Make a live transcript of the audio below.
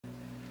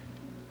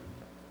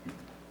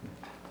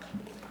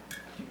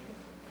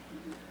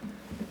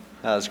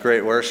That was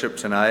great worship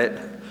tonight.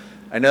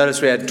 I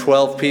noticed we had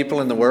 12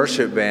 people in the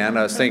worship band.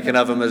 I was thinking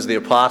of them as the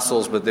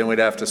apostles, but then we'd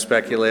have to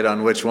speculate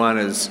on which one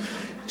is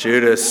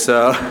Judas.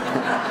 So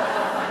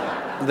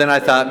then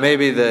I thought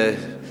maybe the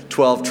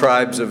 12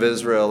 tribes of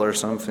Israel or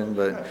something,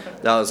 but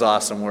that was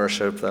awesome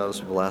worship. That was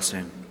a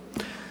blessing.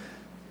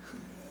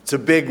 It's a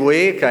big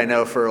week. I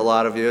know for a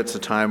lot of you it's a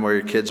time where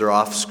your kids are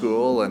off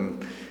school,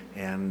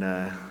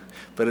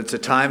 but it's a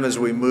time as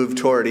we move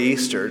toward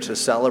Easter to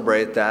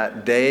celebrate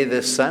that day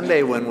this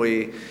Sunday when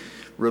we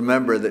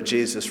remember that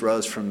Jesus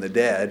rose from the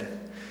dead.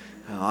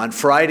 On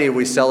Friday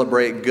we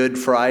celebrate Good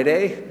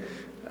Friday,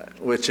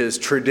 which is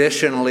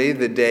traditionally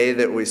the day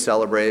that we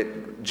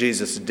celebrate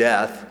Jesus'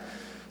 death.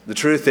 The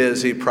truth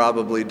is he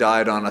probably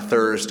died on a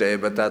Thursday,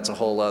 but that's a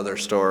whole other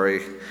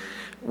story.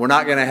 We're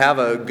not going to have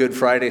a Good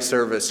Friday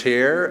service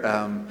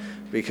here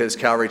because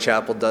Calvary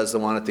Chapel does the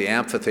one at the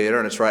amphitheater,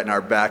 and it's right in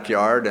our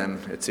backyard, and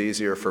it's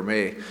easier for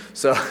me.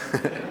 So,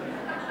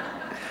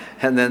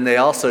 and then they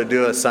also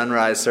do a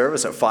sunrise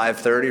service at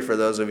 5:30 for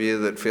those of you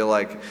that feel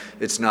like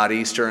it's not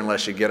Easter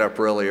unless you get up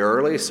really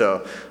early.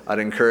 So I'd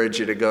encourage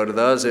you to go to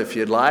those if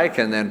you'd like,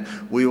 and then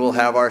we will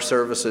have our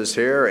services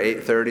here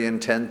 8:30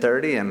 and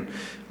 10:30, and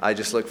I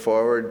just look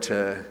forward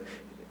to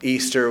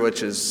Easter,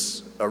 which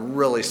is a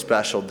really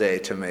special day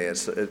to me.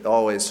 It's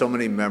always so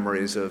many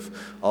memories of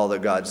all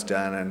that God's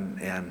done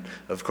and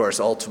of course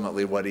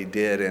ultimately what he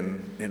did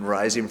in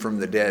rising from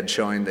the dead,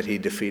 showing that he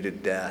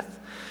defeated death.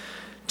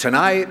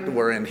 Tonight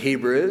we're in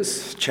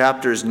Hebrews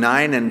chapters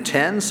 9 and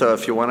 10, so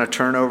if you want to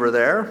turn over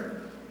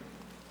there.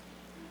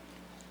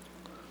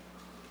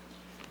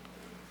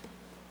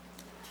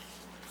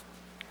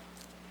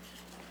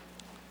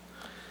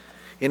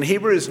 In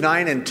Hebrews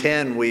 9 and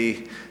 10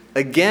 we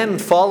again,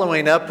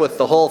 following up with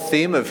the whole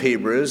theme of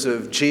Hebrews,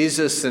 of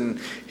Jesus and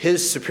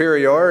his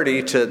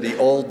superiority to the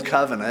old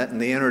covenant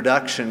and the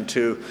introduction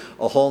to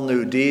a whole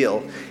new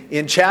deal.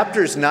 In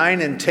chapters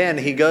 9 and 10,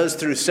 he goes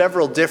through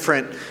several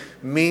different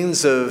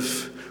means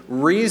of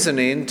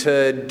reasoning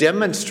to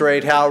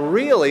demonstrate how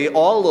really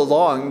all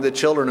along the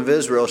children of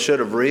Israel should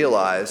have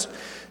realized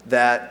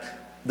that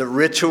the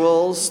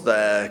rituals,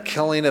 the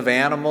killing of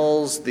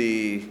animals,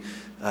 the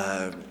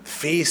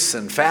feasts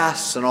and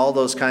fasts and all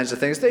those kinds of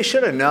things, they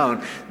should have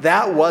known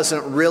that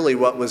wasn't really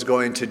what was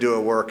going to do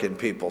a work in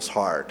people's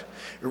heart.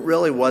 It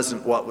really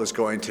wasn't what was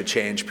going to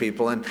change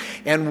people.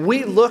 And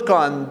we look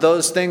on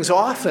those things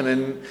often,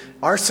 and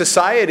our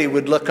society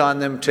would look on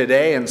them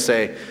today and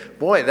say,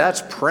 boy,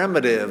 that's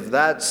primitive.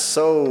 That's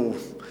so,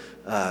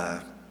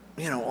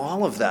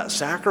 all of that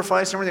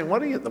sacrifice and everything.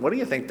 What do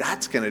you think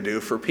that's going to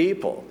do for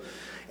people?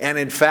 And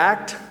in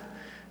fact,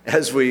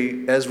 as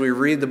we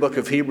read the book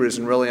of Hebrews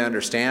and really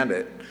understand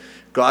it,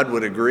 God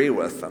would agree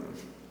with them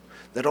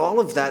that all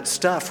of that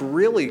stuff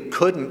really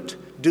couldn't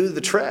do the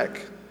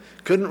trick,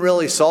 couldn't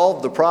really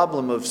solve the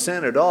problem of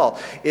sin at all.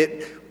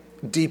 It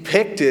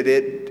depicted,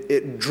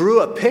 it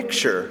drew a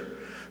picture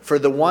for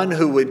the one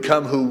who would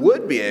come who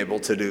would be able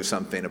to do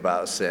something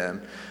about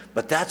sin.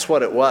 But that's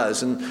what it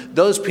was. And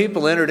those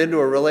people entered into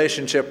a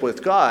relationship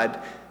with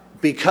God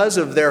because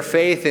of their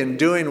faith in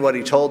doing what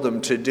he told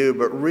them to do.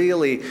 But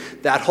really,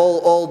 that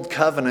whole old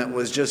covenant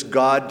was just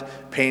God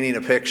painting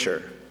a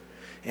picture.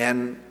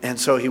 And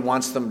so he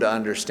wants them to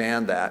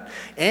understand that.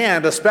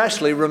 And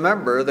especially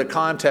remember the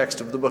context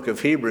of the book of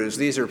Hebrews.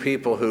 These are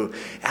people who,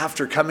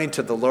 after coming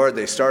to the Lord,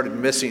 they started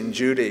missing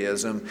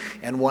Judaism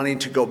and wanting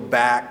to go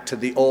back to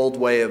the old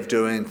way of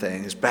doing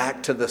things,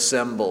 back to the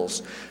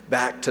symbols,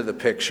 back to the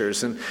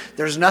pictures. And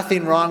there's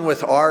nothing wrong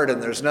with art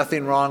and there's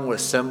nothing wrong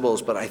with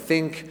symbols, but I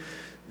think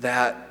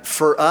that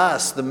for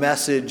us, the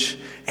message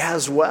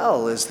as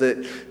well is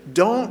that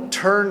don't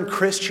turn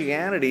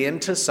Christianity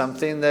into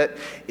something that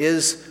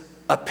is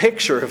a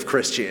picture of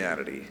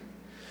Christianity.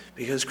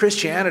 Because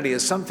Christianity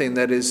is something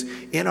that is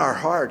in our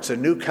hearts, a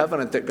new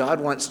covenant that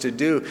God wants to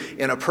do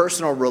in a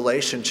personal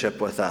relationship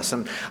with us.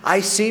 And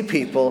I see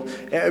people,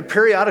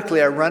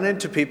 periodically I run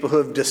into people who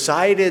have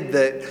decided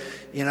that,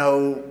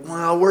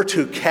 we're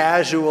too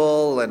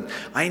casual and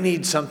I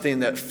need something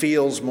that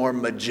feels more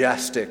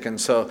majestic.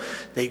 And so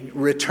they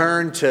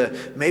return to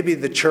maybe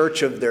the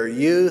church of their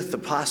youth,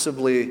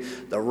 possibly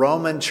the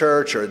Roman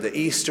church or the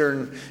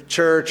Eastern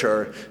church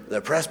or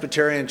the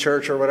Presbyterian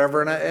church or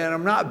whatever. And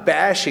I'm not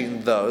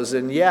bashing those.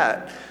 And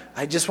yet,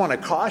 I just want to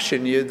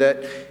caution you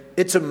that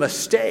it's a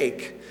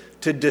mistake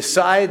to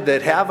decide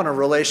that having a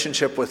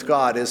relationship with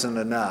God isn't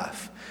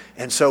enough.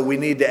 And so we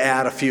need to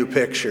add a few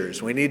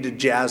pictures. We need to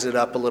jazz it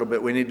up a little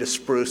bit. We need to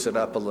spruce it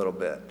up a little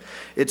bit.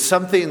 It's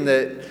something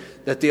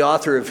that the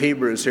author of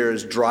Hebrews here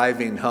is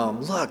driving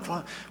home. Look,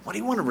 why do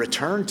you want to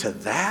return to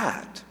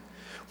that?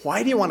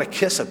 Why do you want to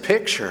kiss a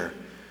picture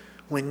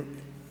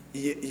when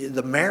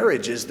the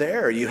marriage is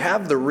there? You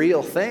have the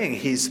real thing.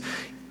 He's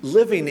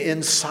living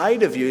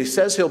inside of you. He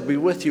says he'll be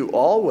with you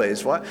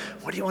always. Why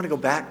do you want to go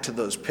back to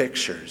those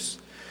pictures?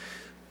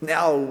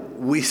 Now,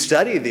 we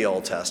study the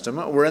Old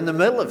Testament. We're in the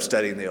middle of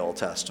studying the Old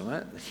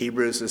Testament.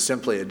 Hebrews is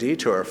simply a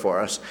detour for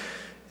us.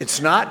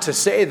 It's not to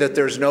say that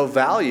there's no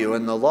value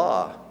in the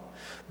law,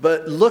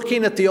 But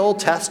looking at the Old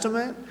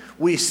Testament,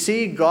 we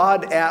see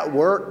God at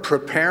work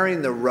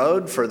preparing the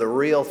road for the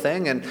real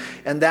thing.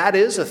 And that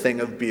is a thing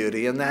of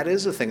beauty, and that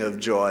is a thing of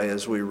joy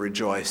as we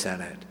rejoice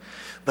in it.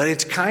 But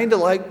it's kind of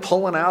like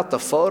pulling out the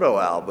photo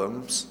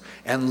albums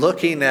and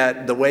looking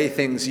at the way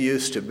things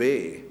used to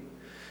be.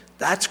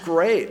 That's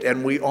great,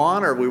 and we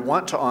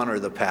want to honor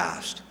the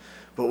past,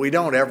 but we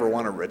don't ever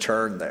want to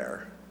return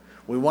there.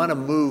 We want to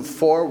move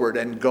forward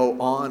and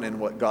go on in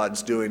what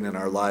God's doing in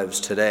our lives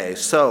today.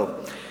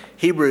 So,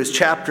 Hebrews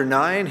chapter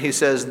 9, he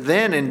says,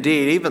 "Then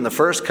indeed even the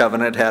first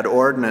covenant had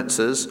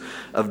ordinances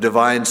of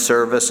divine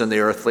service in the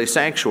earthly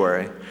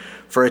sanctuary.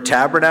 For a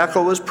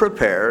tabernacle was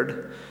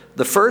prepared,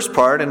 the first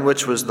part in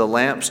which was the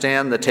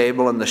lampstand, the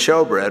table, and the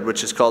showbread,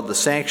 which is called the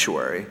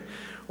sanctuary,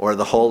 or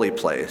the holy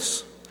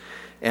place."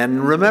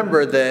 And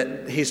remember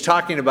that he's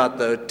talking about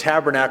the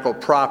tabernacle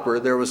proper.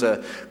 There was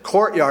a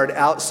courtyard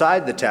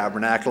outside the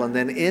tabernacle, and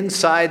then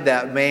inside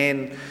that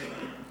main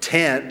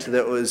tent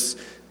that was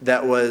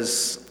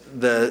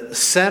the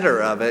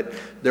center of it,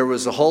 there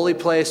was the holy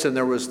place and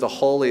there was the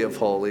Holy of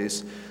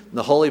Holies.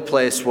 The holy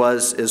place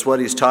is what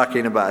he's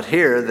talking about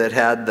here, that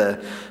had the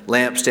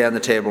lampstand, the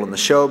table, and the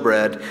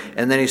showbread.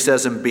 And then he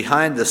says, and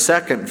behind the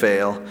second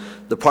veil,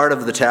 the part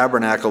of the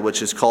tabernacle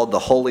which is called the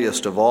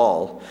holiest of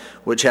all,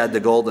 which had the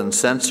golden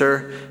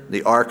censer,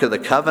 the ark of the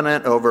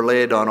covenant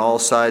overlaid on all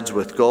sides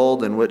with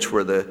gold, in which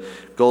were the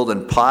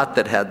golden pot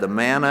that had the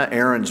manna,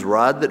 Aaron's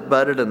rod that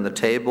budded, and the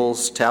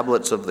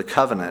tablets of the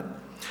covenant.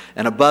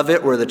 And above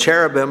it were the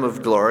cherubim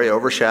of glory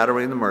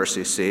overshadowing the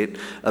mercy seat.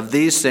 Of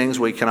these things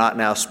we cannot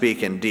now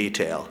speak in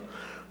detail.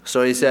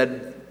 So he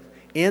said,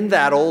 in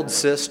that old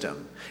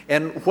system,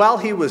 and while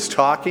he was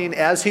talking,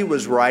 as he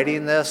was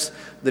writing this,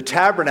 the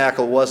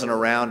tabernacle wasn't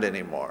around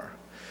anymore.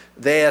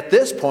 They, at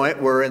this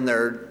point, were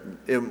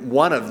in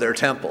one of their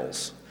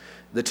temples,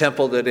 the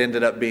temple that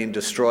ended up being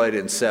destroyed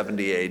in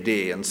 70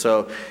 AD. And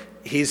so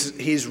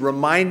he's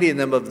reminding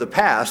them of the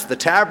past, the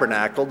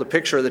tabernacle, the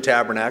picture of the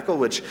tabernacle,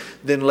 which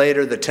then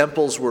later the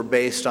temples were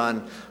based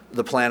on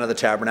the plan of the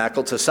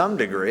tabernacle to some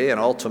degree, and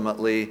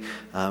ultimately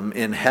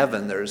in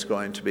heaven there's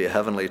going to be a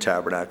heavenly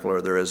tabernacle,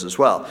 or there is as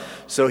well.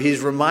 So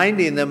he's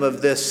reminding them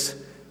of this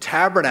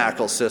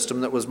tabernacle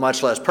system that was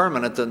much less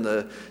permanent than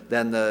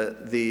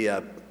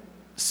the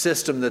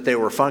system that they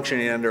were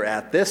functioning under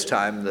at this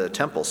time, the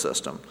temple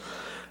system.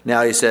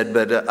 Now he said,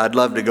 but I'd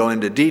love to go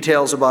into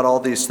details about all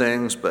these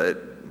things,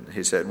 but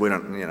he said,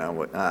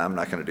 I'm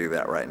not going to do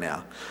that right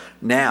now.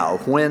 Now,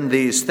 when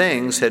these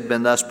things had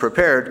been thus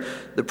prepared,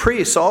 the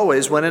priests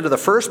always went into the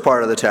first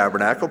part of the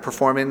tabernacle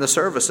performing the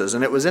services.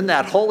 And it was in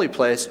that holy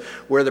place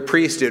where the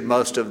priests did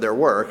most of their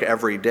work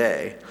every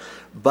day.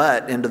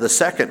 But into the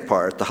second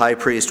part, the high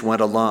priest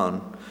went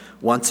alone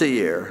once a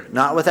year,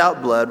 not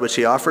without blood, which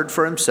he offered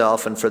for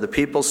himself and for the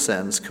people's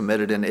sins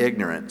committed in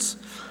ignorance.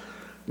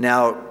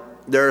 Now,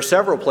 there are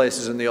several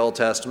places in the Old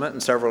Testament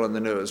and several in the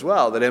New as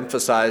well that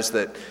emphasize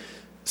that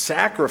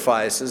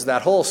sacrifices,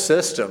 that whole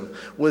system,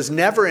 was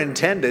never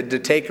intended to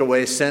take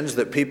away sins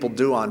that people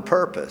do on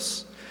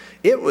purpose.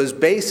 It was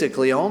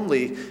basically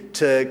only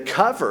to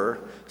cover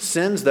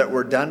sins that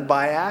were done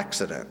by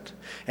accident.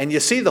 And you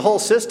see, the whole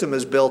system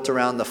is built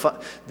around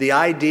the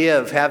idea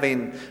of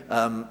having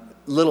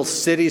little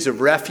cities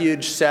of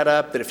refuge set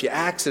up, that if you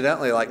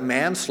accidentally, like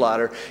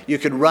manslaughter, you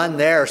could run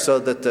there so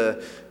that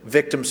the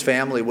victim's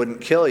family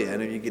wouldn't kill you,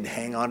 and you could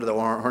hang onto the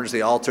horns of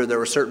the altar. There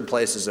were certain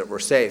places that were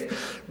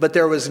safe. But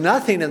there was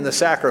nothing in the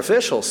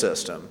sacrificial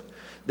system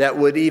that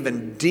would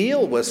even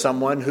deal with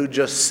someone who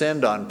just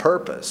sinned on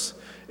purpose.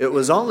 It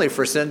was only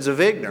for sins of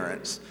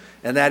ignorance.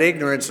 And that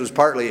ignorance was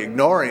partly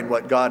ignoring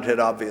what God had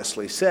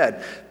obviously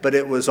said, but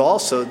it was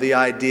also the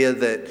idea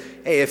that,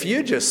 hey, if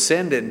you just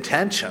sinned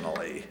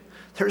intentionally,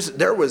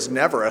 there was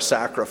never a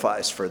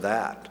sacrifice for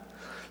that.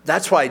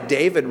 That's why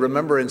David,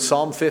 remember in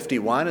Psalm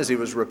 51, as he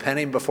was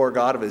repenting before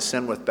God of his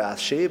sin with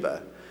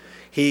Bathsheba,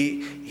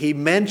 he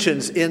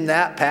mentions in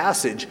that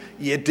passage,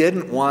 you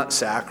didn't want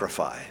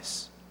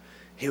sacrifice.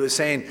 He was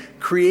saying,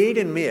 create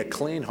in me a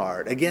clean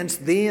heart.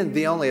 Against thee and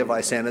thee only have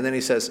I sinned. And then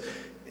he says,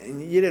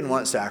 you didn't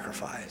want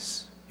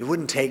sacrifice. You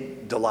wouldn't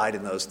take delight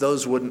in those.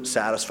 Those wouldn't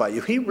satisfy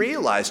you. He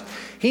realized,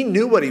 he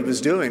knew what he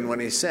was doing when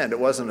he sinned. It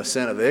wasn't a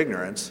sin of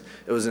ignorance.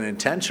 It was an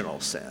intentional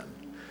sin.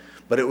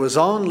 But it was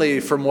only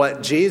from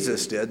what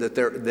Jesus did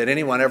that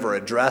anyone ever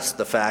addressed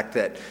the fact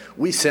that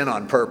we sin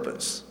on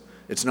purpose.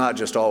 It's not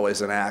just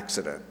always an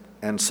accident.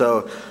 And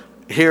so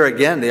here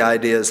again, the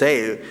idea is,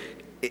 hey,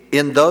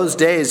 in those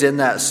days in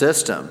that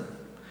system,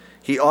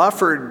 he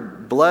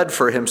offered blood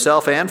for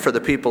himself and for the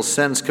people's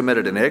sins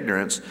committed in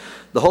ignorance,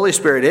 the Holy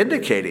Spirit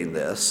indicating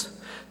this,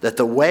 that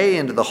the way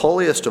into the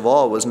holiest of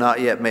all was not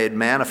yet made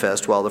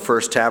manifest while the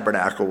first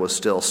tabernacle was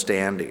still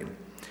standing.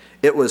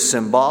 It was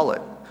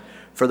symbolic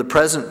for the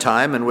present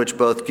time in which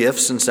both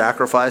gifts and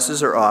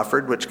sacrifices are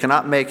offered, which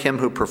cannot make him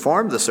who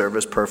performed the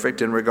service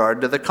perfect in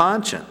regard to the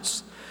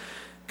conscience.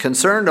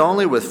 Concerned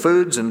only with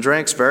foods and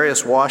drinks,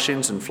 various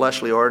washings and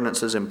fleshly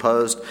ordinances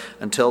imposed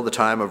until the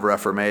time of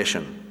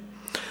Reformation.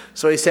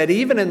 So he said,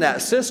 even in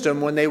that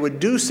system, when they would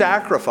do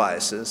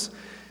sacrifices,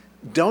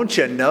 don't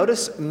you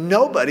notice?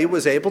 Nobody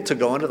was able to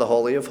go into the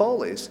Holy of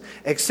Holies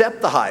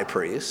except the high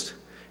priest,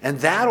 and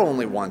that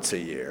only once a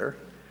year.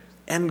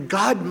 And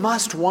God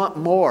must want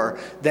more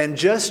than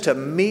just to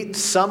meet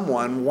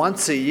someone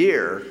once a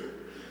year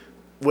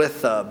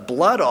with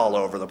blood all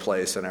over the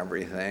place and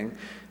everything.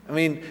 I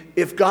mean,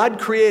 if God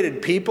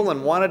created people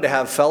and wanted to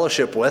have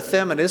fellowship with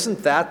them, and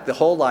isn't that the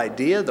whole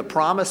idea, the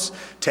promise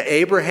to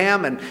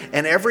Abraham and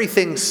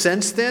everything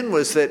since then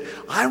was that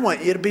I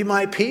want you to be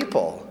my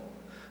people.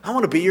 I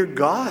want to be your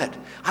God.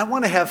 I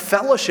want to have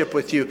fellowship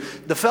with you.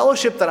 The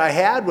fellowship that I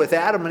had with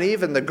Adam and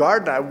Eve in the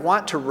garden, I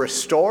want to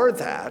restore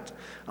that.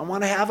 I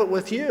want to have it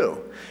with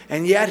you.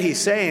 And yet he's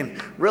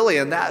saying, really,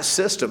 in that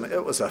system,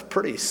 it was a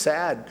pretty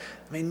sad,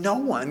 no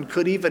one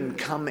could even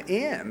come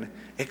in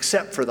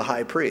except for the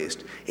high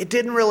priest. It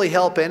didn't really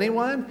help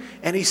anyone.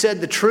 And he said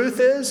the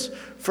truth is,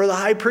 for the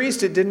high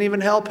priest, it didn't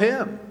even help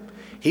him.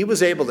 He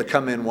was able to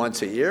come in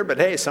once a year, but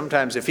hey,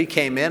 sometimes if he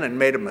came in and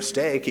made a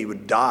mistake, he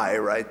would die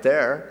right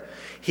there.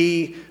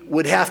 He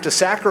would have to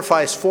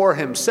sacrifice for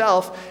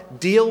himself,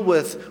 deal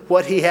with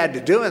what he had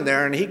to do in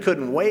there, and he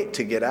couldn't wait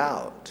to get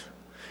out.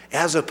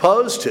 As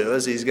opposed to,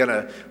 as he's going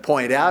to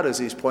point out, as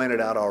he's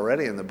pointed out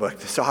already in the book,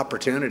 this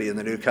opportunity in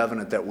the new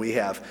covenant that we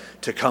have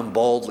to come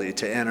boldly,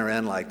 to enter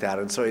in like that.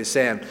 And so he's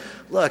saying,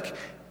 look,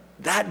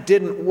 that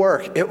didn't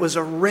work. It was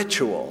a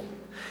ritual.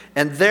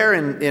 And there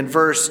in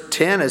verse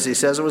 10, as he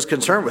says, it was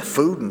concerned with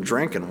food and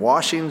drink and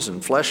washings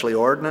and fleshly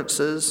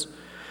ordinances.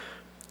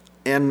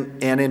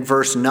 And in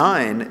verse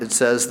 9, it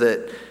says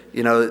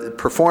that,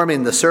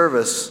 performing the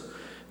service,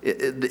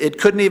 it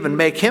couldn't even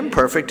make him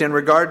perfect in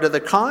regard to the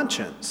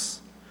conscience.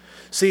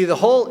 See, the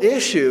whole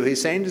issue,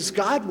 he's saying, is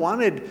God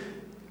wanted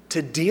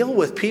to deal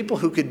with people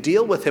who could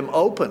deal with him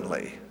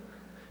openly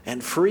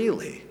and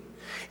freely.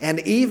 And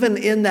even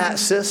in that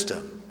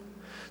system,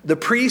 the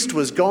priest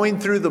was going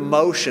through the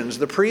motions.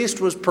 The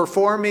priest was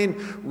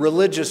performing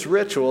religious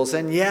rituals,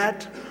 and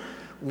yet,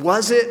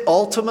 was it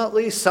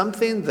ultimately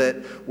something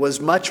that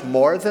was much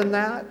more than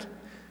that?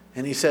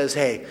 And he says,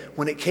 hey,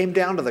 when it came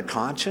down to the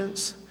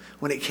conscience,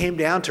 when it came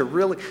down to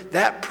really,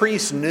 that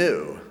priest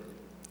knew,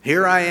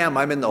 here I am,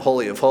 I'm in the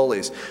Holy of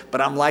Holies,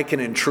 but I'm like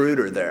an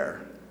intruder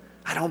there.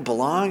 I don't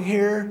belong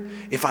here.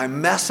 If I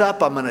mess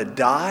up, I'm going to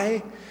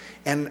die.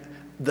 And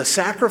the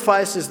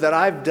sacrifices that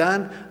I've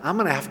done, I'm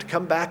going to have to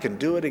come back and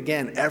do it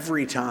again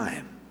every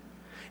time.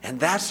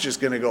 And that's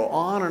just going to go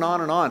on and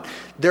on and on.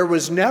 There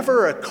was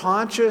never a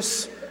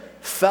conscious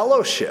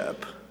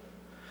fellowship.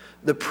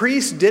 The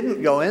priest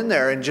didn't go in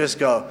there and just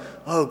go,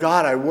 oh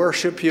God, I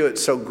worship you.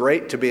 It's so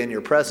great to be in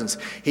your presence.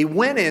 He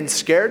went in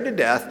scared to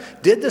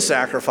death, did the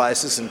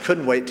sacrifices, and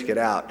couldn't wait to get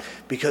out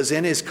because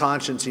in his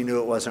conscience he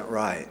knew it wasn't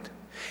right.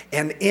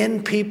 And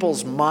in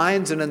people's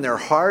minds and in their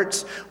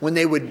hearts, when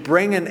they would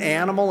bring an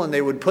animal and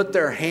they would put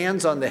their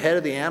hands on the head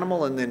of the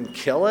animal and then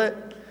kill it,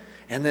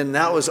 and then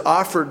that was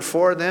offered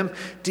for them,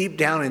 deep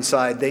down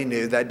inside they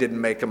knew that didn't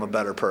make them a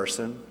better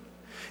person.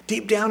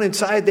 Deep down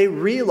inside they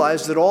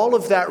realized that all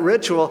of that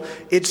ritual,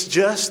 it's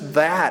just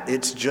that.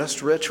 It's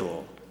just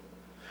ritual.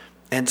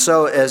 And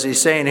so as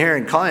he's saying here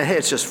and calling it, hey,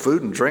 it's just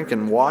food and drink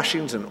and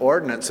washings and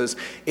ordinances,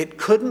 it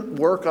couldn't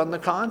work on the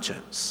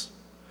conscience.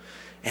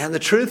 And the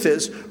truth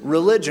is,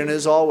 religion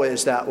is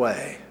always that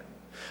way.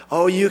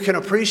 Oh, you can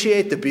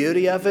appreciate the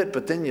beauty of it,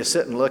 but then you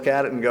sit and look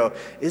at it and go,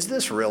 is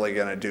this really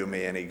going to do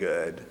me any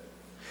good?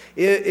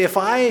 If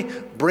I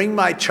bring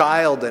my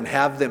child and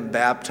have them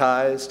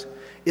baptized,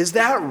 is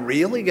that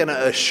really going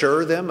to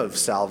assure them of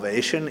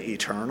salvation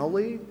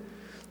eternally?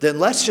 Then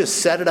let's just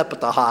set it up at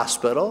the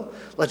hospital.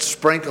 Let's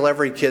sprinkle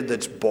every kid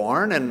that's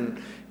born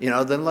and,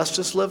 then let's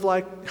just live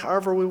like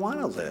however we want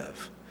to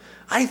live.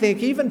 I think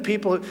even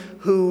people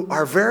who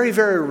are very,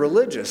 very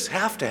religious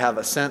have to have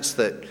a sense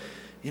that,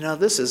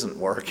 this isn't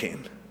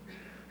working.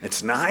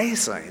 It's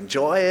nice. I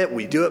enjoy it.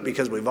 We do it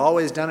because we've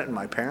always done it and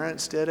my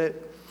parents did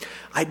it.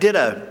 I did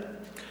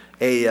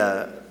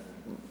a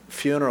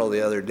funeral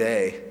the other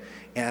day,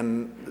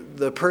 and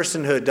the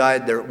person who had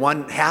died there,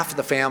 half of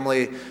the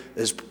family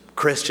is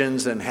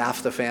Christians and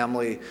half the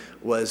family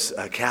was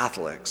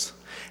Catholics.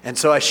 And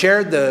so I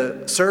shared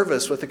the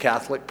service with a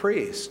Catholic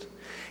priest.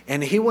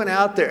 And he went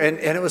out there, and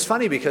it was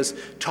funny because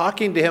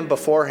talking to him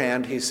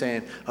beforehand, he's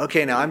saying,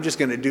 okay, now I'm just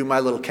going to do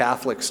my little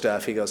Catholic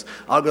stuff. He goes,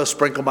 I'll go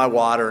sprinkle my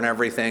water and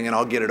everything, and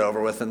I'll get it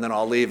over with, and then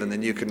I'll leave, and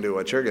then you can do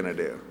what you're going to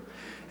do.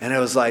 And it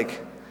was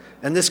like,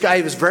 and this guy,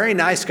 he was a very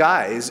nice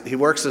guy. He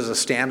works as a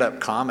stand-up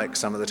comic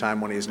some of the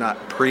time when he's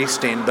not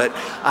priesting, but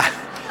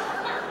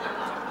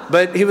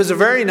he was a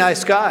very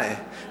nice guy.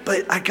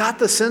 But I got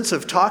the sense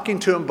of talking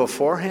to him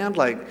beforehand,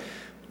 like,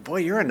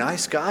 boy, you're a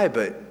nice guy,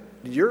 but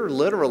you're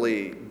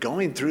literally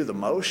going through the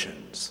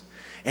motions.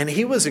 And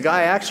he was a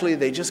guy, actually,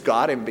 they just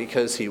got him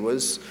because he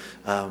was,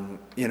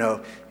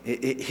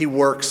 he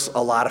works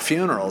a lot of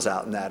funerals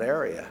out in that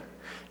area.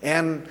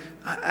 And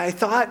I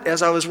thought,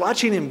 as I was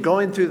watching him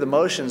going through the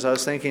motions, I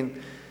was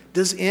thinking,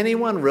 does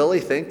anyone really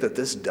think that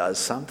this does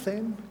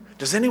something?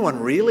 Does anyone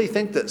really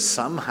think that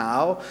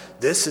somehow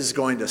this is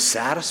going to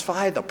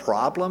satisfy the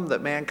problem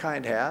that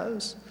mankind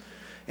has?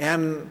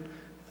 And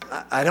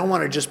I don't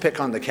want to just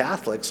pick on the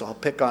Catholics. I'll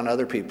pick on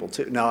other people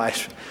too. No, I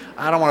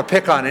don't want to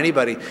pick on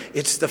anybody.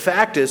 The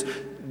fact is,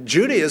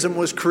 Judaism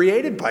was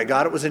created by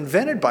God. It was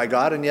invented by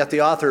God, and yet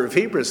the author of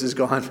Hebrews is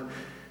going,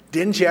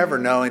 didn't you ever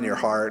know in your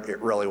heart it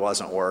really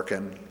wasn't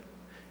working?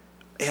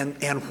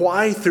 And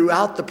why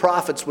throughout the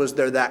prophets was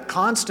there that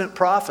constant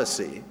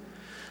prophecy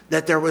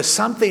that there was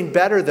something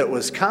better that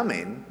was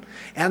coming,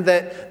 and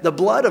that the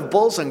blood of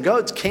bulls and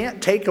goats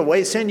can't take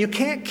away sin. You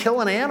can't kill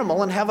an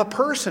animal and have a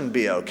person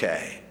be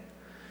okay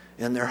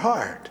in their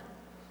heart.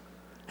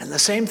 And the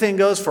same thing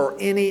goes for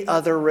any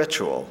other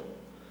ritual.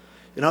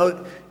 You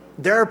know,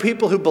 there are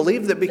people who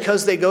believe that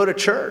because they go to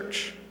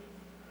church,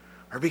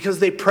 or because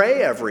they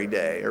pray every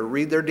day, or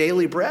read their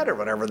daily bread or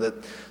whatever, that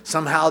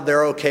somehow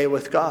they're okay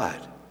with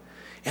God.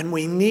 And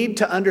we need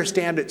to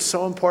understand, it's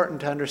so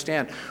important to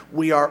understand,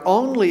 we are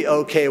only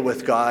okay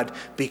with God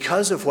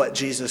because of what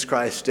Jesus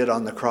Christ did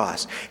on the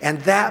cross.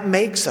 And that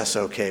makes us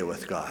okay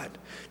with God.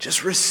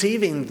 Just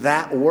receiving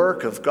that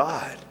work of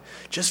God.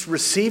 Just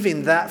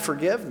receiving that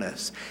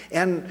forgiveness.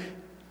 And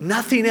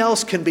nothing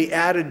else can be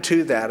added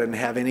to that and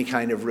have any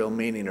kind of real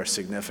meaning or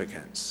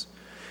significance.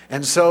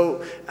 And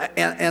so,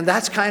 and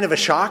that's kind of a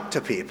shock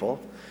to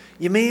people.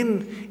 You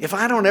mean, if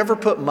I don't ever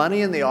put money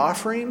in the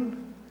offering,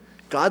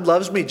 God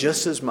loves me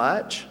just as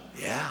much?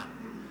 Yeah.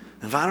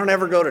 If I don't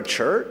ever go to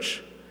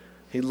church,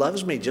 he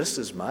loves me just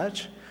as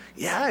much?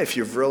 Yeah, if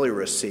you've really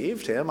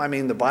received him. I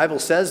mean, the Bible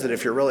says that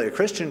if you're really a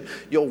Christian,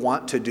 you'll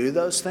want to do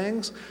those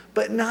things,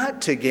 but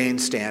not to gain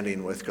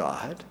standing with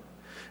God.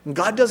 And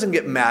God doesn't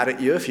get mad at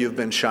you if you've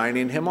been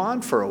shining him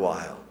on for a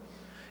while.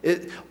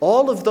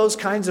 All of those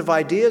kinds of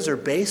ideas are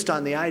based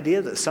on the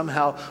idea that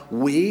somehow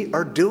we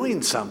are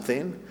doing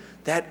something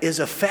that is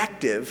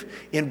effective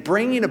in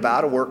bringing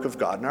about a work of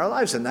God in our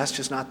lives, and that's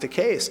just not the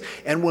case.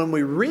 And when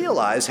we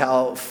realize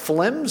how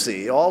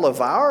flimsy all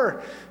of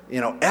our,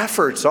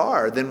 efforts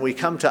are, then we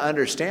come to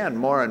understand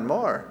more and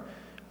more,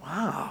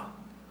 wow,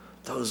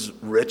 those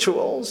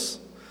rituals,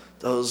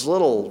 those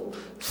little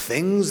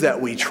things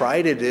that we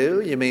try to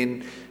do. You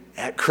mean,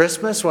 at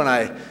Christmas when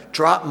I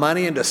drop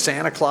money into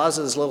Santa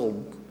Claus's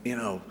little,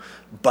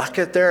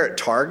 bucket there at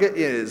Target,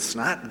 it's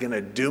not going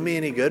to do me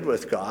any good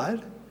with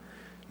God?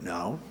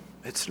 No.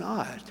 It's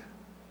not.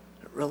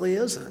 It really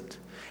isn't.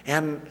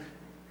 And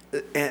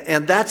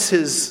that's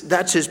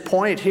his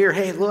point here.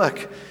 Hey,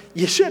 look,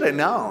 you should have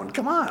known.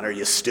 Come on, are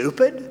you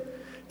stupid?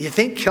 You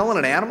think killing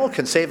an animal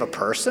can save a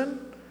person?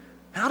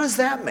 How does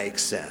that make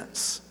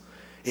sense?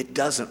 It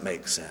doesn't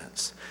make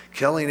sense.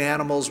 Killing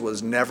animals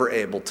was never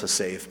able to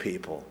save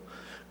people.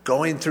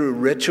 Going through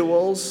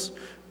rituals,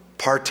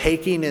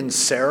 partaking in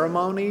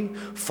ceremony,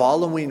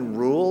 following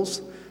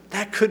rules,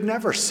 that could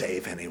never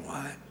save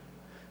anyone.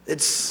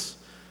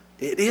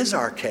 It is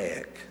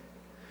archaic,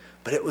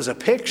 but it was a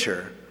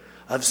picture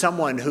of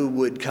someone who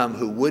would come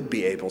who would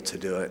be able to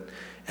do it,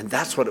 and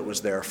that's what it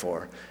was there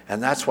for,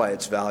 and that's why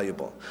it's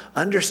valuable.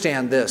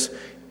 Understand this,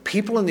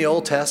 people in the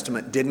Old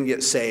Testament didn't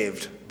get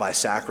saved by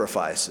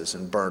sacrifices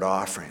and burnt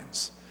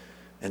offerings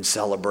and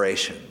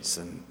celebrations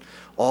and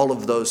all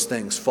of those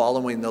things,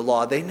 following the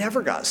law. They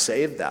never got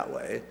saved that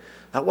way.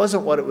 That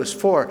wasn't what it was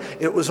for.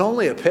 It was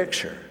only a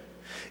picture.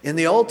 In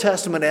the Old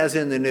Testament as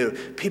in the New,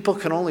 people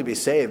can only be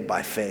saved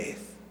by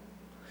faith.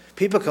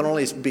 People can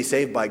only be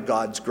saved by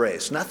God's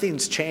grace.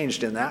 Nothing's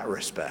changed in that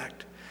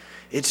respect.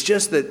 It's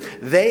just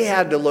that they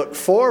had to look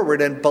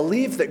forward and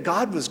believe that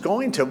God was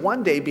going to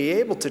one day be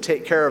able to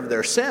take care of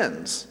their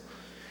sins.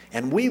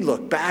 And we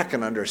look back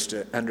and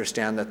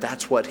understand that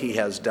that's what he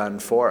has done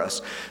for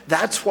us.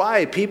 That's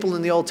why people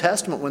in the Old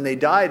Testament, when they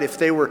died, if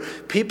they were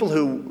people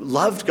who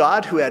loved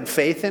God, who had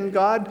faith in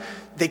God,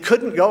 they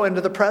couldn't go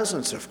into the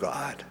presence of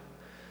God.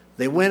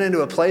 They went into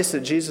a place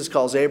that Jesus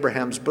calls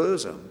Abraham's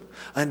bosom.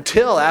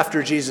 Until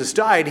after Jesus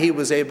died, he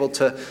was able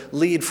to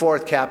lead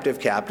forth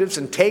captives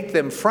and take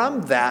them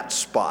from that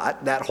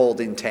spot, that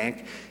holding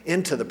tank,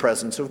 into the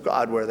presence of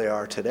God where they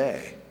are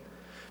today.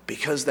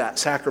 Because that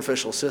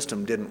sacrificial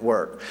system didn't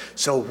work.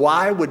 So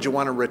why would you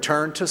want to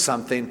return to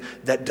something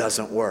that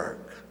doesn't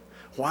work?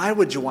 Why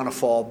would you want to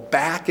fall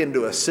back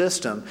into a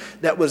system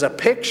that was a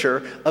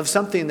picture of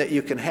something that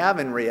you can have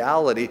in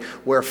reality,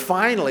 where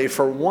finally,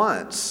 for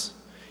once,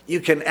 you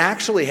can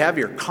actually have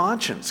your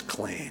conscience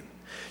clean?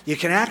 You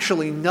can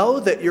actually know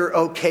that you're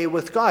okay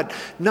with God,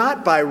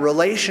 not by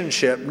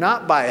relationship,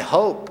 not by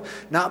hope,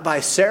 not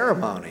by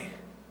ceremony.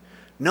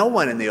 No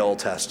one in the Old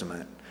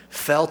Testament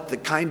felt the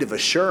kind of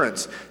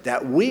assurance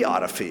that we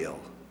ought to feel,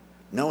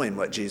 knowing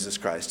what Jesus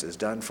Christ has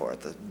done for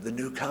it. The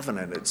new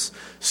covenant, it's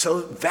so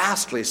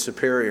vastly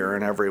superior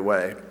in every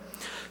way.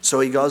 So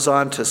he goes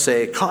on to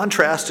say,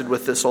 contrasted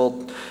with this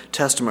Old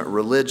Testament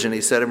religion,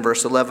 he said in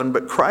verse 11,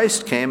 but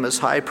Christ came as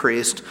high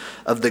priest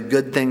of the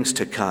good things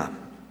to come,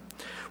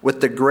 with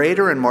the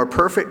greater and more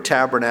perfect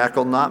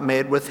tabernacle not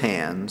made with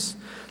hands,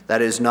 that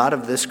is not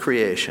of this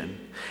creation,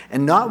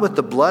 and not with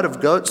the blood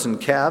of goats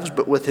and calves,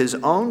 but with his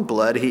own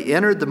blood he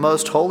entered the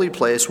most holy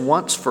place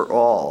once for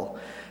all,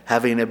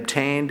 having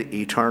obtained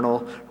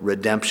eternal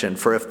redemption.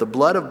 For if the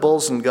blood of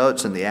bulls and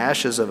goats and the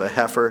ashes of a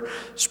heifer,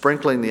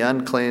 sprinkling the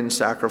unclean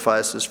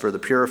sacrifices for the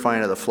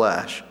purifying of the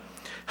flesh,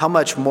 how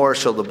much more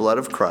shall the blood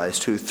of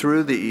Christ, who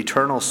through the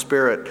eternal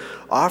Spirit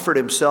offered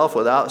himself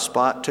without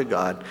spot to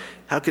God,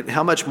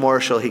 how much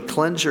more shall he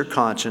cleanse your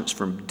conscience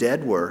from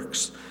dead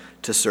works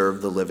to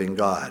serve the living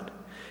God?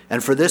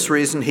 And for this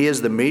reason he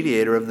is the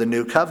mediator of the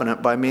new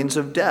covenant by means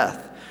of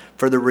death,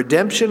 for the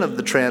redemption of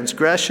the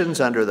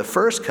transgressions under the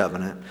first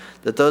covenant,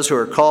 that those who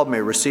are called may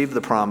receive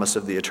the promise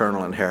of the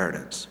eternal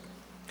inheritance.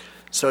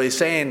 So he's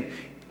saying,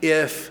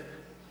 if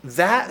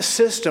that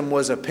system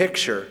was a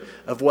picture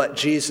of what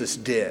Jesus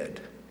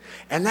did,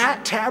 and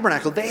that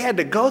tabernacle, they had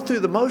to go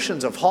through the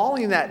motions of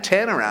hauling that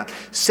tent around,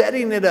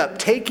 setting it up,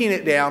 taking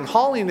it down,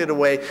 hauling it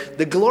away.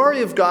 The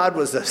glory of God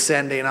was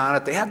ascending on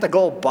it. They had the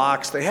gold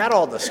box. They had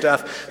all the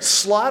stuff,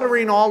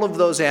 slaughtering all of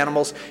those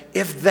animals.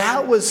 If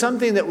that was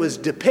something that was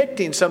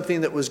depicting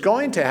something that was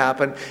going to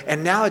happen,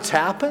 and now it's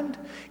happened,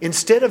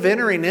 instead of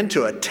entering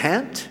into a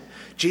tent,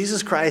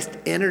 Jesus Christ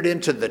entered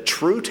into the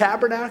true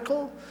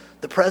tabernacle,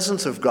 the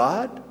presence of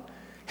God,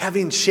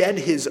 having shed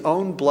his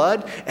own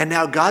blood, and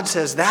now God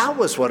says that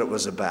was what it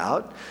was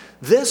about.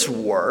 This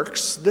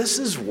works. This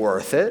is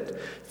worth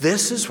it.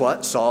 This is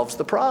what solves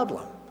the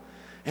problem.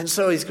 And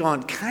so he's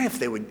going,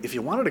 if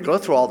you wanted to go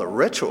through all the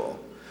ritual,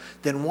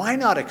 then why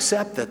not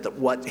accept that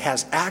what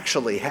has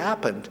actually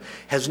happened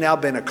has now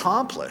been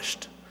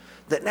accomplished?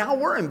 That now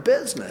we're in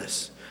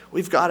business.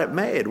 We've got it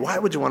made. Why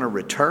would you want to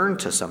return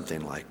to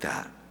something like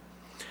that?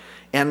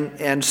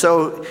 And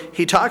so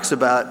he talks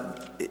about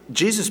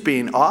Jesus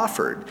being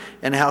offered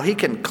and how he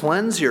can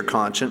cleanse your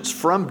conscience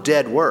from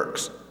dead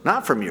works,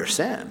 not from your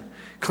sin.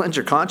 Cleanse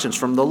your conscience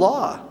from the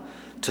law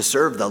to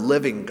serve the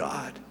living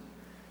God.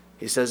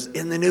 He says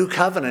in the new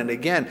covenant,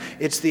 again,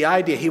 it's the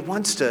idea he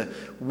wants to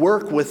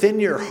work within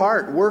your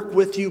heart, work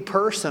with you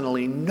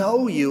personally,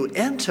 know you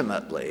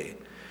intimately.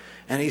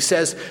 And he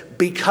says,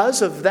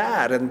 because of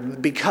that,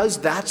 and because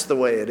that's the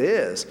way it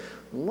is,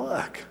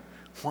 look,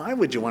 why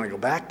would you want to go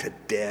back to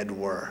dead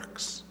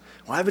works?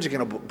 Why would you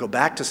go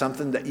back to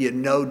something that you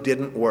know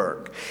didn't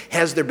work?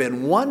 Has there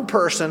been one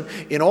person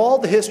in all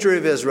the history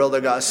of Israel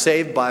that got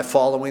saved by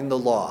following the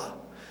law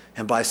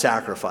and by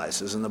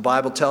sacrifices? And the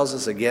Bible tells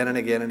us again and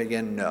again and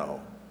again,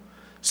 no.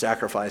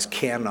 Sacrifice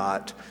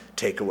cannot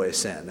take away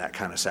sin, that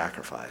kind of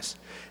sacrifice.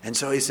 And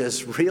so he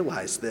says,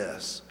 realize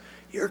this,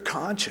 your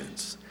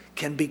conscience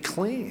can be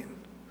clean.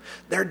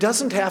 There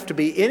doesn't have to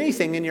be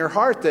anything in your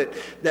heart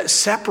that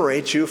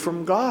separates you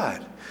from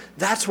God.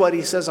 That's what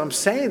he says, I'm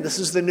saying. This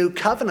is the new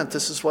covenant.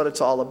 This is what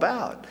it's all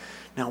about.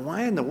 Now,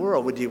 why in the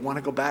world would you want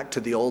to go back to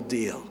the old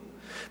deal?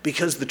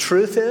 Because the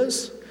truth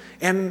is,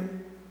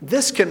 and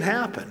this can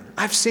happen.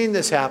 I've seen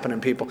this happen in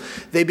people.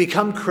 They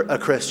become a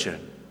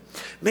Christian.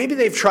 Maybe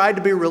they've tried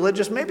to be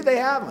religious. Maybe they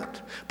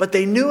haven't. But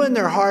they knew in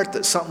their heart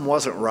that something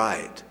wasn't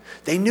right.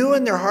 They knew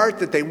in their heart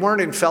that they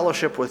weren't in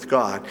fellowship with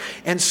God.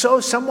 And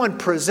so someone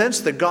presents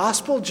the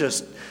gospel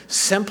just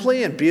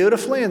simply and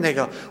beautifully, and they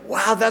go,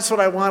 wow, that's what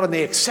I want. And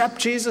they accept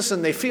Jesus,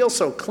 and they feel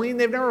so clean.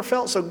 They've never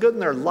felt so good in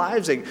their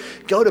lives. They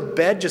go to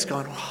bed just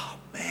going, oh,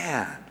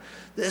 man,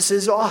 this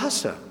is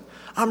awesome.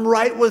 I'm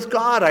right with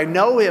God. I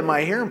know him.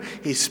 I hear him.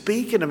 He's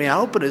speaking to me. I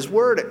open his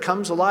word. It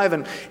comes alive.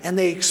 And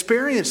they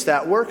experience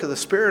that work of the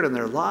Spirit in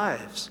their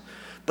lives.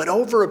 But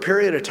over a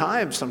period of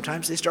time,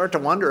 sometimes they start to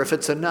wonder if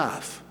it's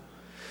enough.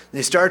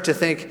 They start to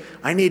think,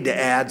 I need to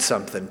add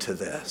something to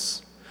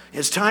this.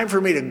 It's time for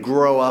me to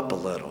grow up a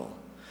little.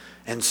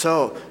 And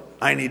so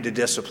I need to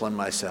discipline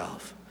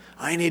myself.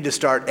 I need to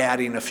start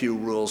adding a few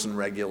rules and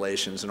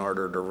regulations in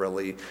order to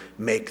really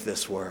make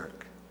this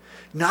work.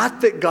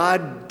 Not that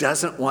God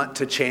doesn't want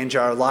to change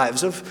our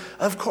lives.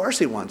 Of course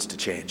he wants to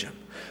change them.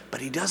 But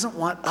he doesn't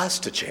want us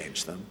to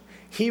change them.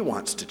 He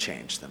wants to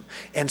change them.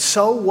 And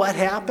so what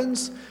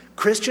happens?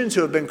 Christians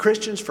who have been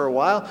Christians for a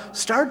while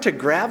start to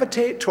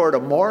gravitate toward a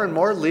more and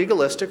more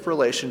legalistic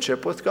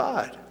relationship with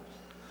God.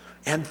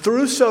 And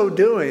through so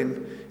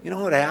doing, you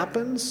know what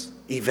happens?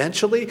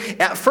 Eventually,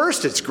 at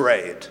first it's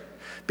great.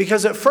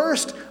 Because at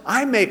first,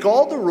 I make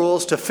all the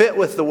rules to fit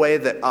with the way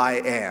that I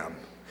am.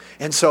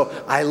 And so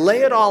I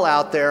lay it all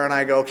out there and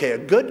I go, okay, a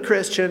good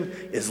Christian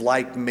is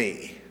like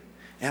me.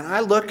 And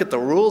I look at the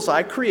rules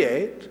I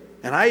create,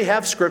 and I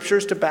have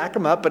scriptures to back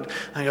them up, and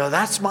I go,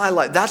 that's my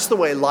life. That's the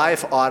way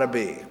life ought to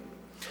be.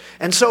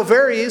 And so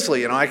very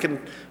easily, I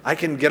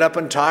can get up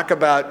and talk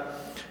about,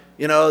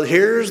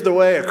 here's the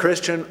way a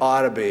Christian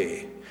ought to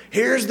be.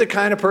 Here's the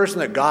kind of person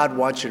that God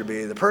wants you to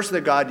be, the person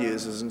that God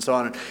uses, and so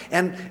on.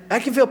 And I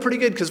can feel pretty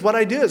good because what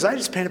I do is I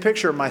just paint a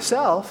picture of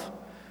myself,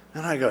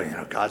 and I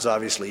go, God's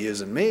obviously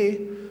using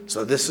me,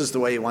 so this is the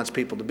way he wants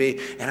people to be.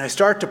 And I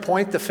start to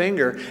point the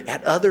finger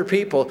at other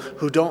people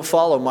who don't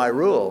follow my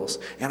rules.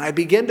 And I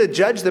begin to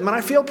judge them, and I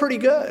feel pretty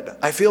good.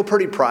 I feel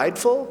pretty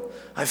prideful.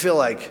 I feel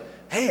like,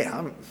 hey,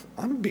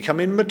 I'm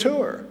becoming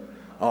mature.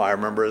 Oh, I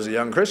remember as a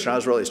young Christian, I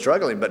was really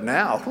struggling, but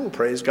now,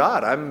 praise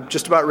God, I'm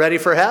just about ready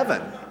for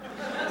heaven.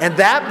 And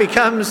that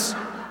becomes,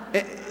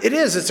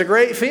 it's a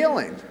great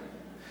feeling.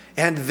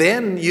 And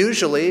then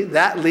usually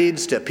that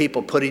leads to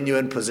people putting you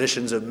in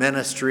positions of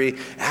ministry,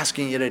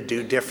 asking you to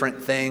do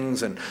different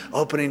things and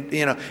opening,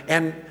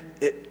 and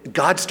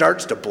God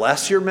starts to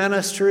bless your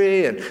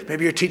ministry, and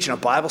maybe you're teaching a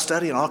Bible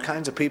study and all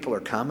kinds of people are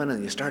coming,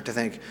 and you start to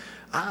think,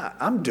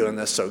 I'm doing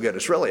this so good.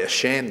 It's really a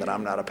shame that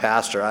I'm not a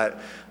pastor.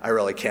 I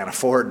really can't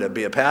afford to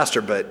be a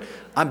pastor, but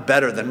I'm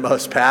better than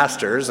most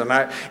pastors.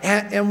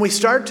 And we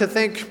start to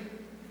think,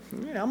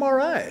 I'm all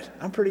right.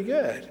 I'm pretty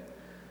good.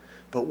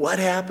 But what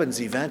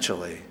happens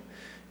eventually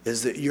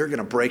is that you're going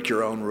to break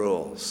your own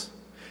rules.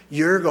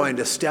 You're going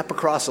to step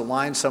across a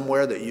line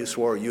somewhere that you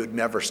swore you would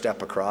never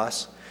step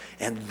across.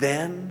 And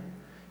then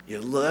you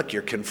look,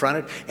 you're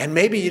confronted, and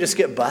maybe you just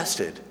get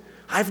busted.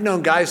 I've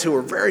known guys who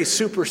were very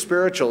super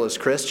spiritual as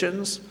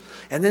Christians,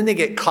 and then they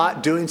get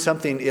caught doing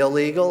something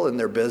illegal in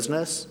their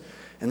business,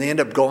 and they end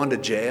up going to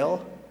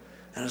jail.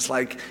 And it's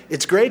like,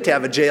 it's great to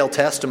have a jail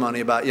testimony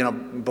about,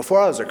 before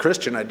I was a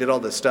Christian, I did all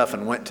this stuff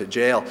and went to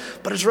jail.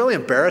 But it's really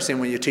embarrassing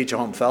when you teach a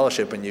home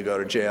fellowship and you go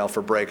to jail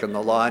for breaking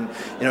the law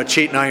and,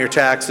 cheating on your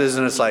taxes.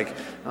 And it's like,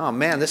 oh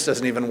man, this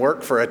doesn't even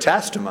work for a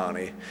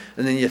testimony.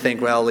 And then you think,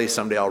 well, at least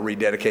someday I'll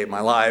rededicate my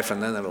life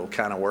and then it'll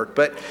kind of work.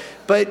 But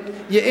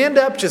you end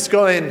up just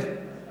going,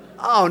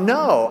 oh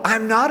no,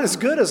 I'm not as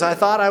good as I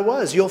thought I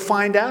was. You'll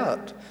find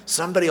out.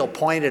 Somebody will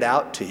point it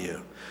out to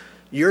you.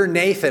 Your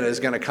Nathan is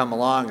going to come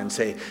along and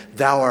say,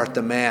 thou art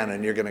the man.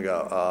 And you're going to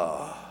go,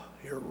 oh,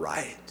 you're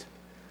right.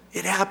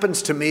 It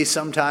happens to me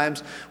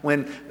sometimes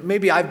when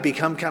maybe I've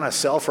become kind of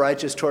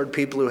self-righteous toward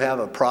people who have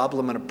a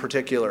problem in a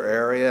particular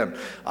area. And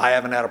I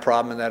haven't had a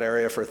problem in that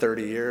area for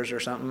 30 years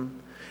or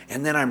something.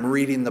 And then I'm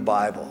reading the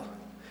Bible.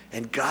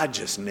 And God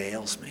just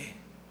nails me.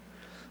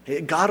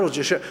 God will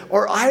just show.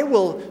 Or I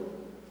will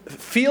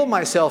feel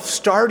myself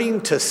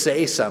starting to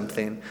say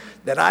something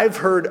that I've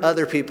heard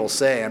other people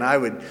say, and I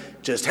would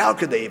just, how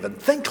could they even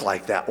think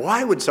like that?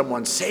 Why would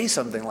someone say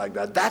something like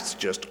that? That's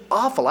just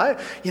awful. I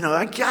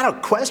gotta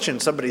question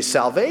somebody's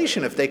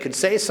salvation if they could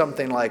say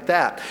something like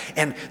that.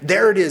 And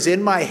there it is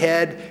in my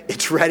head.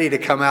 It's ready to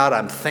come out.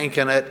 I'm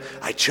thinking it.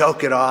 I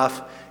choke it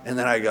off, and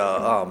then I go,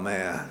 oh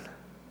man,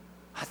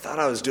 I thought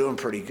I was doing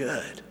pretty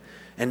good.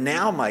 And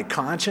now my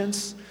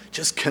conscience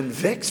just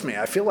convicts me.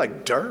 I feel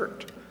like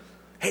dirt.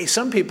 Hey,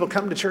 some people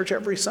come to church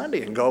every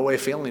Sunday and go away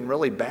feeling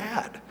really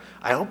bad.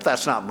 I hope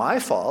that's not my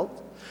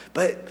fault.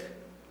 But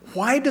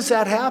why does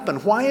that happen?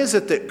 Why is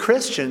it that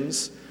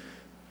Christians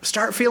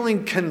start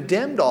feeling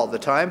condemned all the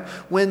time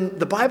when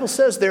the Bible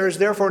says there is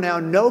therefore now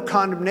no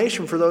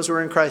condemnation for those who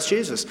are in Christ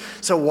Jesus?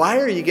 So why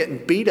are you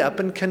getting beat up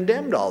and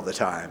condemned all the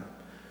time?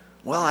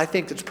 Well, I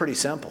think it's pretty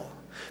simple.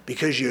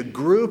 Because you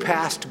grew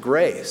past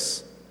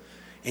grace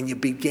and you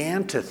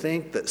began to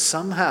think that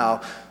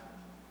somehow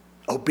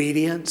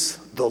obedience,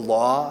 the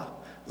law,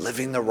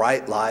 living the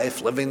right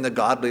life, living the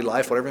godly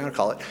life, whatever you want to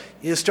call it,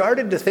 you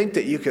started to think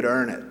that you could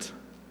earn it.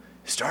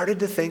 You started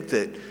to think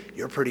that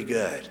you're pretty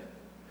good.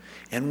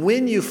 And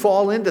when you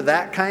fall into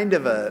that kind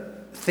of a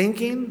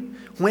thinking,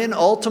 when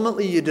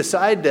ultimately you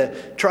decide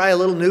to try a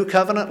little new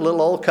covenant, a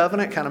little old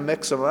covenant, kind of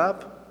mix them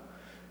up,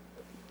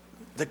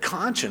 the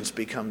conscience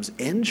becomes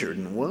injured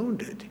and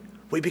wounded.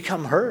 We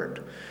become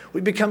hurt.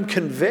 We become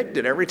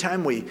convicted. Every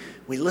time we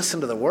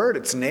listen to the word,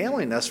 it's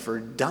nailing us for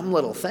dumb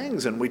little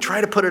things, and we try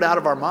to put it out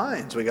of our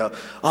minds. We go,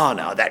 oh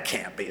no, that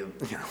can't be,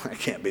 that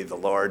can't be the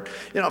Lord.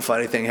 A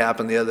funny thing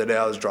happened the other day.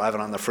 I was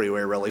driving on the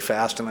freeway really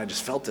fast, and I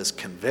just felt this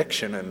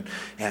conviction,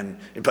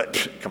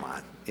 but come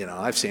on,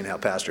 I've seen how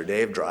Pastor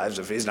Dave drives.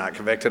 If he's not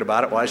convicted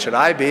about it, why should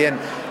I be?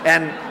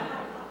 And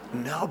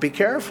no, be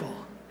careful.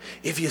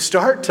 If you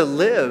start to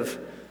live,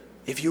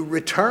 if you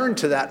return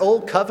to that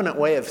old covenant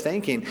way of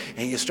thinking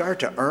and you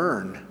start to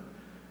earn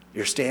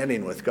your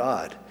standing with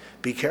God,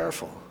 be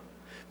careful.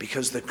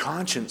 Because the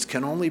conscience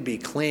can only be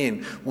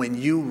clean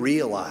when you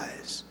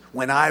realize,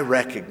 when I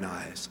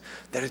recognize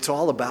that it's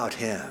all about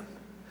Him,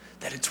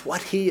 that it's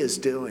what He is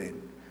doing.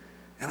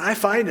 And I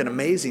find an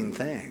amazing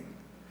thing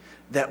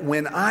that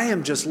when I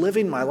am just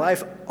living my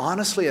life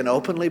honestly and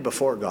openly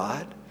before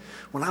God,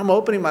 when I'm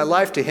opening my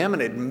life to Him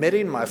and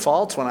admitting my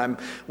faults, when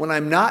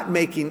I'm not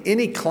making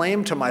any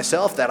claim to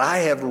myself that I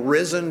have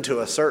risen to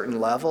a certain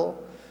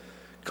level,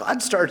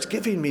 God starts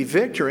giving me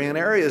victory in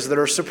areas that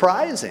are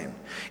surprising.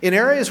 In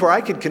areas where I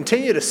could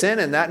continue to sin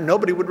in that and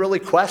nobody would really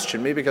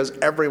question me because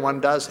everyone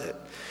does it.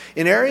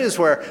 In areas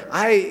where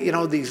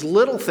these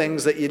little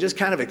things that you just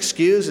kind of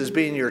excuse as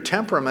being your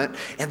temperament,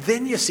 and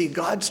then you see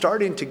God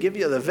starting to give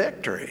you the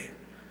victory.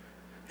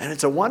 And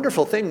it's a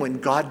wonderful thing when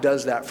God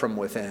does that from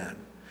within.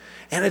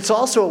 And it's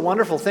also a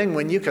wonderful thing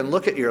when you can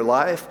look at your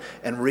life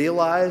and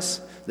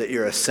realize that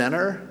you're a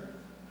sinner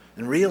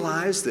and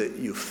realize that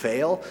you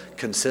fail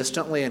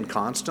consistently and